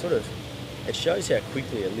 so it's sort of... It shows how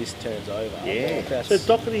quickly a list turns over. Yeah. So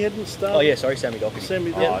Doherty hadn't started? Oh, yeah, sorry, Sammy Doherty.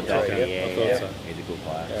 Sammy Doherty. Doherty. I thought so. He's a good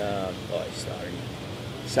player. He's starting.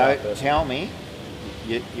 So, tell me,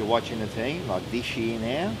 you're watching the team, like this year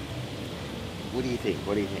now, what do you think?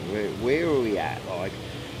 Where are we at? Like,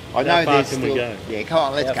 I know there's still... we go? Yeah, come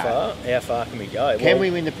on, let's go. How far can we go? Can we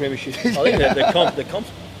win the premiership? I think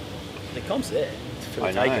the comp's there for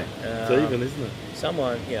the taking. It's even, isn't it?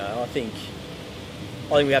 I think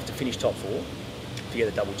we have to finish top 4 to get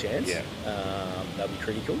a double chance. Yeah. That'll be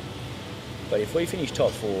critical. But if we finish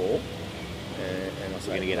top 4, and I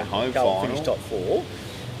say we're going to get a home final. Finish top 4.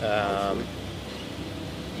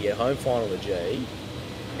 Yeah, home final of G.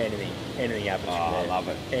 Anything happens from there. I love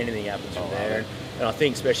it. Anything happens from there. And I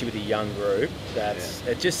think, especially with a young group,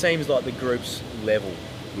 it just seems like the group's level.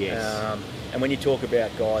 Yes. And when you talk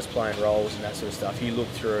about guys playing roles and that sort of stuff, you look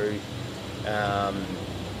through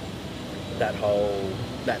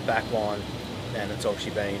that back line, and it's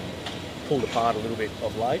obviously been pulled apart a little bit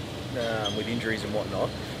of late with injuries and whatnot.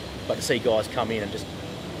 But to see guys come in and just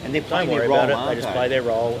they're playing don't worry their role, about it, they just play their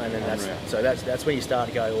role, and then that's when you start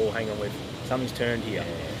to go, oh, hang on, something's turned here.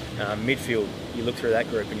 Midfield, you look through that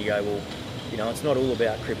group and you go, well, it's not all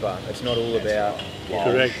about Cripper, it's not all about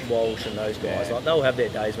Walsh and those guys. Like, they'll have their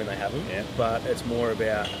days when they have them, but it's more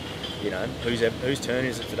about whose turn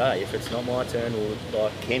is it today? If it's not my turn, or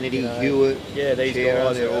like Kennedy, Hewitt, these Chera,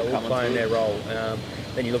 guys they're are all all playing through. their role.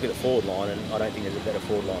 Then you look at the forward line, and I don't think there's a better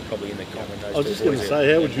forward line probably in the comp. I was just going to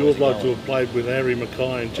say, how would you have liked to have played with Harry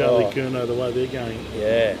Mackay and Charlie Curnow the way they're going?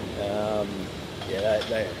 Yeah,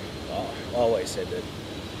 I always said that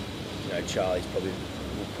Charlie's will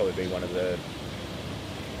probably be one of the.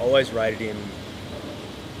 I always rated him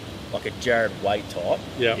like a Jared Waite type.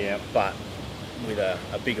 Yeah. But with a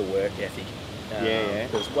bigger work ethic.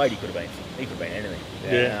 Because Waite he could have been anything.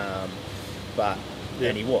 Yeah.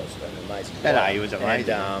 And he was an amazing player. No, he was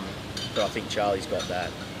amazing. And, but I think Charlie's got that.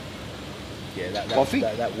 Yeah,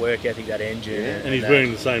 that work ethic, that engine. Yeah. And he's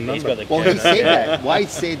wearing the same number. He's got the he said that. Wade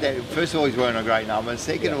said that. First of all, he's wearing a great number. And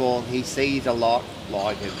second of all, he sees a lot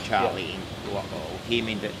like Charlie, or him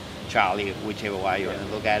into Charlie, whichever way you want to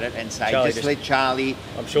look at it, and say, just let Charlie.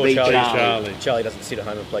 I'm sure be Charlie doesn't sit at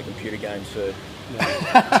home and play computer games for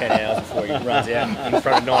 10 hours before he runs out in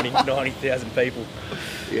front of 90,000 people.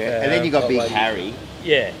 Yeah, and then you got Big Harry.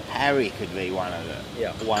 Yeah, Harry could be one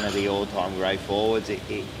of the all-time great forwards if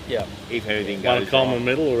everything goes. Won a Coleman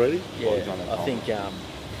medal already. Yeah, I think. I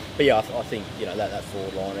think that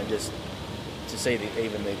forward line, and just to see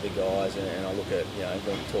even the guys, and I look at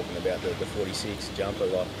when we're talking about the 46 jumper,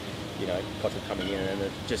 like Potter coming in and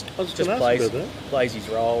it just plays his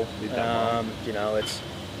role.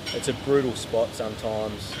 It's a brutal spot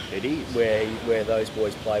sometimes. It is where those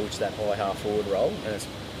boys play, which is that high half forward role, and it's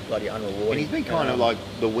bloody unrewarding. And he's been kind of like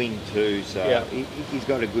the wing too, so he's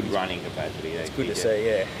got a good running capacity. It's good to see,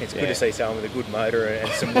 It's good to see someone with a good motor and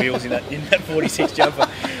some wheels in that 46 jumper.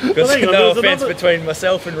 Because no offence between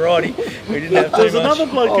myself and Roddy, we didn't have too much. There's another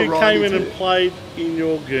bloke who came in and played in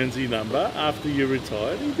your Guernsey number after you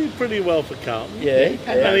retired. He did pretty well for Carlton. Yeah, he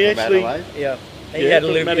came and he actually, he had a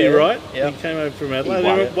little Matty Wright. He came over from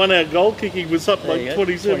Adelaide. He won our goal kicking with something like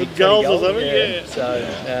 27 goals or something. Yeah.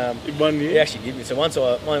 So in 1 year. He actually did. So once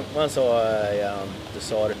I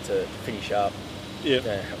decided to finish up.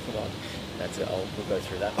 That's it. We'll go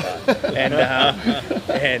through that part. And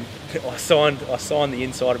I signed the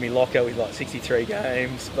inside of my locker with like 63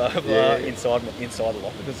 games, blah blah, inside the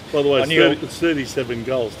locker. By the way, it's 37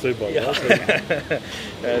 goals too, by the way.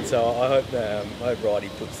 And so I hope Roddy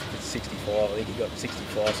puts 65. I think he got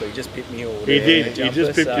 65, so he just pipped me all. He did. He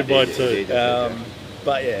just pipped you by two.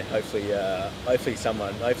 But hopefully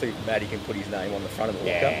Matty can put his name on the front of the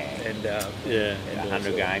locker and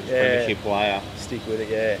 100 games, premiership player. Stick with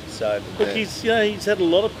it, So look, he's had a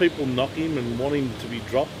lot of people knock him and want him to be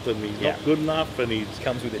dropped, and he's not good enough, and he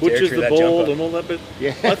comes with the butchers the ball and all that. But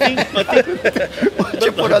I think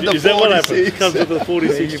is that what happens? He comes with the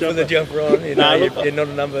 46 jumper. Put the jumper on. You're not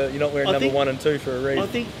a number. You're not wearing number 1 and 2 for a reason. I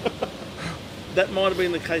think that might have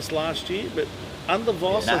been the case last year, but under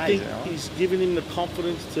Voss, I think he's given him the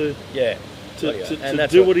confidence to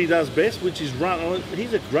do what he does best, which is run.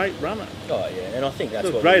 He's a great runner. Oh yeah, and I think that's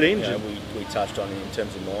what great engine. We touched on in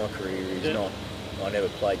terms of my career. I never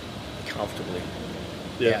played comfortably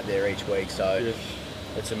out there each week, so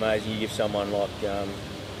it's amazing. You give someone like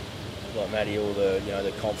Matty all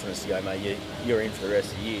the confidence to go, mate. You're in for the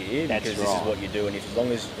rest of the year because this is what you do, and as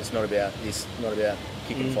long as it's not about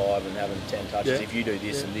kicking 5 and having 10 touches. If you do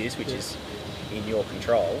this and this, which is in your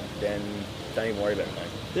control, then don't even worry about it,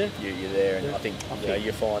 mate. You're there, and I think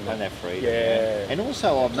you find that. And that freedom. And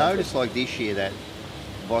also, I've noticed like this year that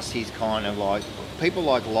Vossi's kind of like people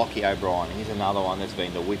like Lockie O'Brien. He's another one that's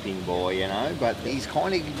been the whipping boy, but he's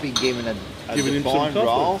kind of been given a defined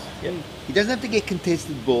role. He doesn't have to get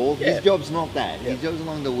contested balls. His job's not that. His job's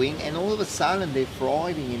along the wing, and all of a sudden they're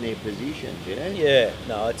thriving in their positions.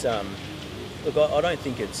 No, it's look, I don't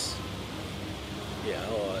think it's.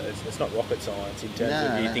 It's not rocket science in terms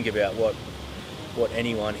of you think about what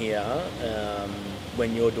anyone here,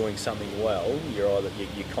 when you're doing something well, you're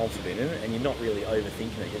confident in it and you're not really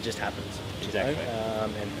overthinking it. It just happens. Exactly.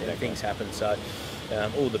 And things happen. So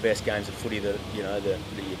all the best games of footy that you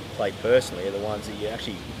play personally are the ones that you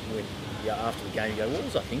actually, after the game, you go, what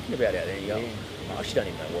was I thinking about out there? You go, I actually don't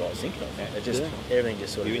even know what I was thinking of. It just everything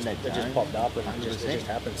just sort of just popped up and it just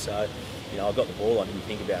happened. So I got the ball. I didn't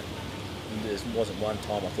think about. There wasn't one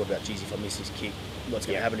time I thought about, geez, if I miss this kick, what's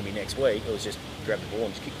going to happen to me next week? It was just grab the ball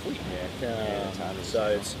and just kick footy. So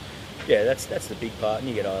it's that's the big part, and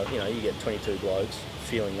you get 22 blokes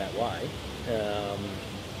feeling that way.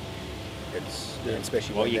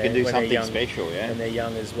 Especially when you can do something young, special, and they're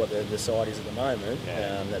young as what the side is at the moment.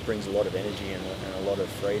 That brings a lot of energy and a lot of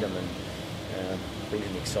freedom and brings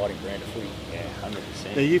an exciting brand of footy.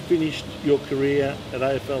 100%. Now you finished your career at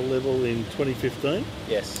AFL level in 2015.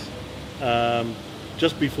 Yes.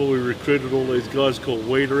 just before we recruited all these guys called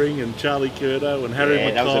Wiedering and Charlie Curto and Harry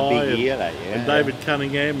Mackay that was a big year, that year. and David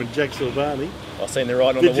Cunningham and Jack Silvani. I've seen the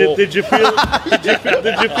writing on the wall. Did you feel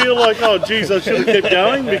like, oh geez, I should have kept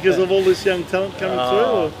going because of all this young talent coming through?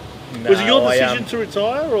 Or was it your decision to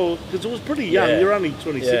retire, or because it was pretty young? You're only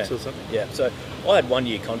 26 or something. Yeah. So I had 1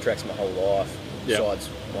 year contracts my whole life. Besides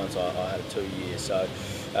once I had a 2 year. So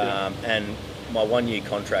and my 1 year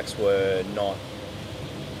contracts were not.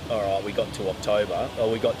 All right, we got to October, or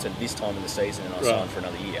we got to this time of the season and I signed for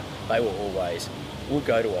another year. They were always, we'll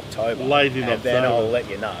go to October. Late in and October. then I'll let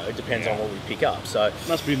you know. It depends on what we pick up. So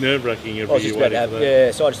must be nerve-wracking every I was just year. about to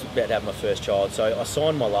have, so I just about to have my first child. So I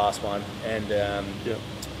signed my last one, and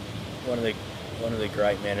one of the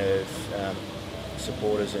great men of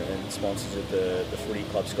supporters and sponsors of the footy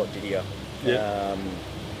club, Scott Didier.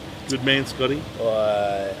 Good man, Scotty.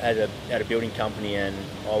 I had a building company, and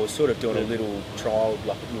I was sort of doing a little trial,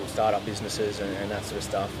 like little startup businesses and that sort of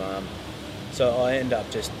stuff. So I ended up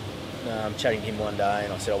just chatting to him one day,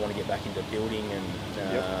 and I said I want to get back into building,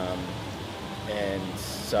 and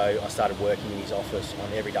so I started working in his office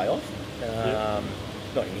on every day off.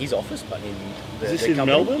 Not in his office, but in the company.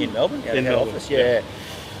 Melbourne? In Melbourne, in head Melbourne, office, yeah.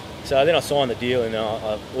 So then I signed the deal, and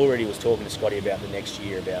I already was talking to Scotty about the next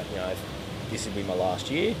year, about, this will be my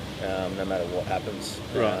last year, no matter what happens.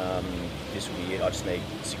 This will be it. I just need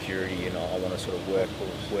security, and I want to sort of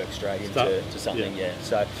work straight into something.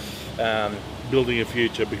 So building a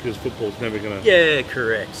future, because football's never going to. Yeah,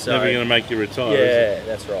 correct. So never going to make you retire. Yeah,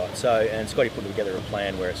 that's right. So and Scotty put together a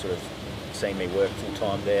plan where it sort of seen me work full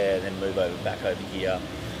time there, then move back over here.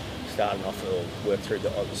 Starting off, work through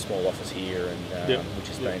the small office here, and which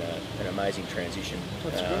has been an amazing transition.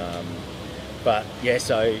 That's great. But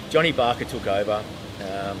so Johnny Barker took over.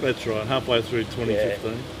 That's right, halfway through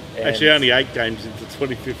 2015. Actually, only 8 games into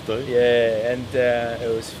 2015. Yeah, and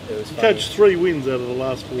it was. You funny. coached 3 wins out of the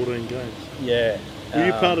last 14 games. Yeah. Were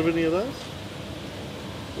you part of any of those?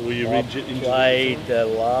 Or were you injured? Played the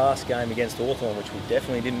last game against Hawthorn, which we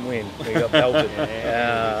definitely didn't win. We got belted.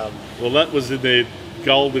 Well, that was in their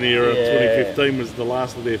golden era of 2015. Was the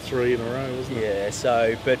last of their 3 in a row, wasn't it? Yeah.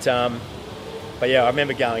 So, but I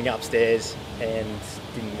remember going upstairs and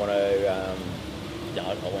didn't want to.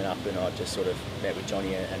 I went up and I just sort of met with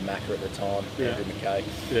Johnny and Macca at the time, Andrew McKay.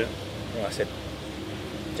 Yeah. And I said,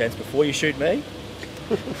 "Gents, before you shoot me,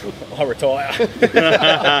 I retire."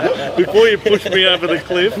 Before you push me over the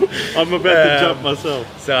cliff, I'm about to jump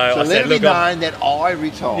myself. So I let it be known that I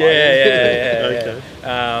retire. Yeah. Okay.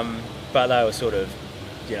 But they were sort of,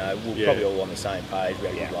 we're probably all on the same page. We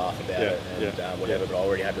had a good laugh about it and whatever. But I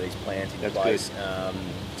already had these plans in place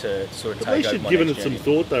to sort of take over my next journey. At least you'd given it some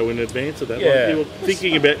thought though in advance of that. Yeah. Like you were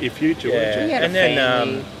thinking about your future, weren't you? And then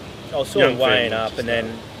I was sort of weighing up, and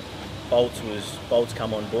then Bolts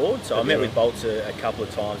come on board. So I met with Bolts a couple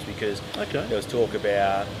of times because there was talk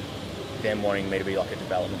about them wanting me to be like a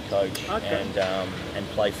development coach and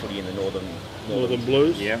play footy in the Northern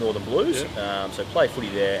Blues. Northern Blues. So play footy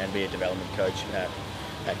there and be a development coach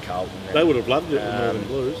at Carlton. They would have loved it, the Northern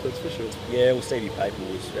Blues, that's for sure. Yeah, well, Stevie Paper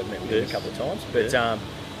I've met with him a couple of times. But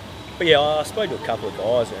I spoke to a couple of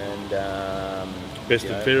guys and best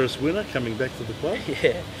and fairest winner coming back to the club.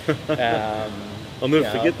 I'll never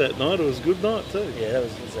forget that night. It was a good night too. Yeah, that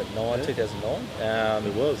was at 2009.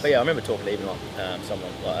 It was. But I remember talking to even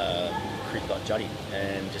someone like Juddy,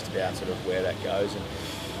 and just about sort of where that goes. And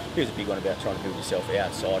he was a big one about trying to build yourself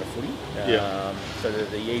outside of footy. So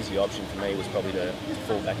the easy option for me was probably to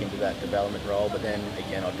fall back into that development role. But then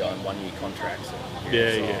again, I'd go on 1 year contracts.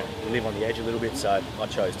 You live on the edge a little bit. So I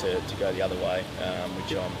chose to go the other way,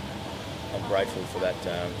 which I'm grateful for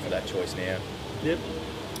that choice now. Yep.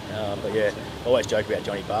 But I always joke about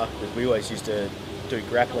Johnny Barker because we always used to do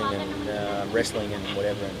grappling and wrestling and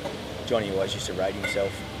whatever, and Johnny always used to rate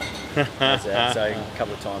himself. So a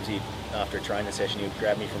couple of times after a training session, he'd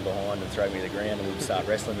grab me from behind and throw me to the ground, and we'd start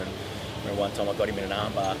wrestling. And I remember one time I got him in an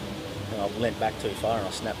armbar, and I leant back too far and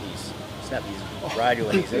I snapped his radial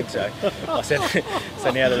in his leg. So I said,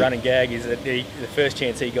 so now the running gag is that the first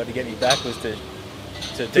chance he got to get me back was to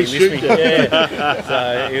delist me.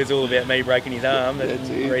 So it was all about me breaking his arm.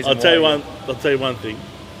 I'll tell you one thing.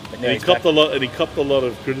 And he copped a lot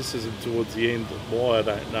of criticism towards the end. Why, I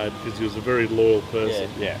don't know, because he was a very loyal person.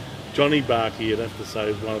 Johnny Barker, you'd have to say,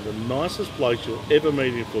 is one of the nicest blokes you'll ever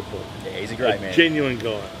meet in football. Yeah, he's a great man. Genuine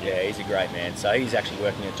guy. Yeah, he's a great man. So he's actually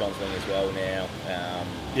working at Johnston as well now.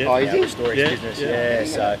 Is he? Storage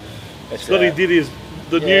business. So Scotty did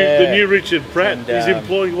the new Richard Pratt. And, he's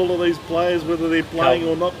employing all of these players, whether they're playing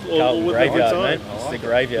or not, or whether they're retired. It's the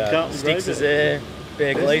graveyard. Sticks is there.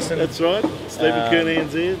 Bear Gleeson. That's right. Stephen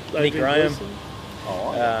Kernan's there. Nick Graham.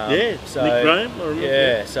 Oh, So, Nick Graham, I remember.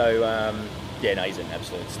 Yeah, so no, he's an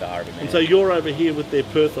absolute star of a man. And so you're over here with their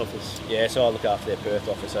Perth office. Yeah, so I look after their Perth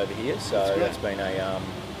office over here. So that's been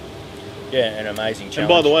an amazing challenge. And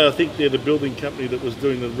by the way, I think they're the building company that was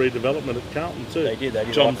doing the redevelopment at Carlton too. They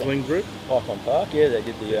did. John's Ling Group. Icon Park. Yeah, they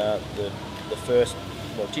did the first.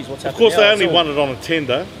 Well, geez, what's happening? Of course, they only won it on a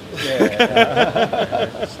tender. Yeah,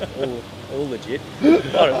 all legit.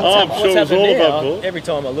 I'm sure it was all above board. Every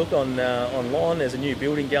time I look online, there's a new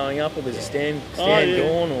building going up, or there's a stand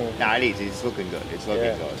gone, or no, it is. It's looking good. It's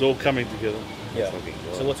looking good. It's all coming together. Yeah. It's looking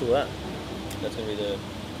good. So what's all that? That's going to be the.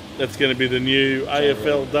 That's going to be the new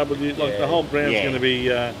AFLW. Like the whole ground's going to be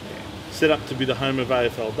set up to be the home of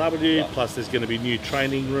AFLW. Right. Plus, there's going to be new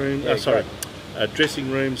training rooms. Dressing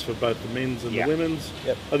rooms for both the men's and the women's.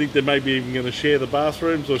 Yep. I think they may be even going to share the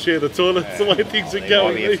bathrooms or share the toilets the way things are going. There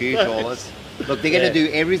might be a few toilets. Look, they're going to do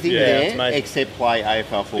everything there except play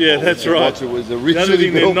AFL football. Yeah, that's right. It was the only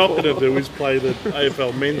thing they're not going to do is play the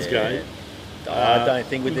AFL men's game. I don't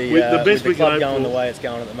think with the club going the way it's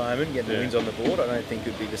going at the moment, getting the wins on the board, I don't think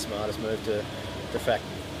it would be the smartest move to fact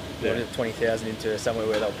 20,000 into somewhere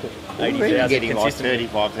where they'll put 80,000 getting like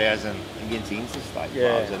 35,000 against interstate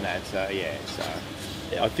clubs and that. So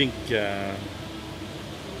I think.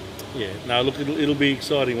 Look, it'll be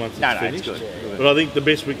exciting once it's finished. It's good. But I think the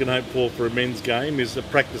best we can hope for a men's game is a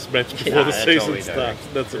practice match before the season starts.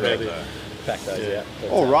 That's about it. Pack those out.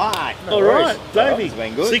 All right, Davey. It's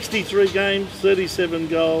been good. 63 games, 37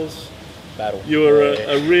 goals. Battle. You were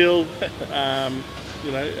a real,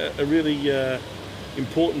 a really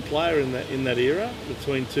important player in that era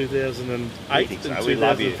between 2008 and 2015.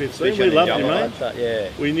 We loved you,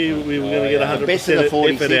 mate. We knew we were going to get 100% best of the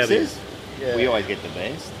effort out of you. 46ers. We always get the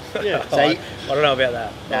best. Yeah. So I don't know about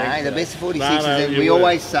that. No, the best of 46ers. We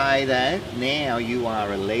always say that now you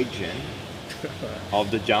are a legend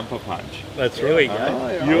of the jumper punch. That's there right. We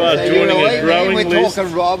go. You are joining a growing list. We're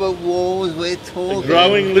talking Robert Walls. We're talking a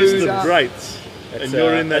growing list of greats. And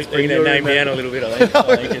you're in that. That's bringing their name down a little bit. I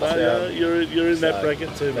think it's, you're in that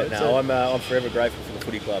bracket too, mate. No, I'm forever grateful for the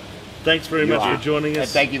footy club. Thanks very much for joining us. And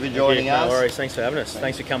thank you for joining us. No worries. Thanks for having us.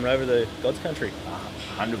 Thanks for coming over to God's country.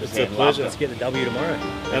 100%. It's a pleasure. Let's get the W tomorrow.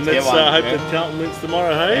 And let's hope that Carlton wins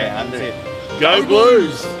tomorrow, hey? Yeah, Go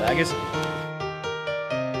Blues! Baggers.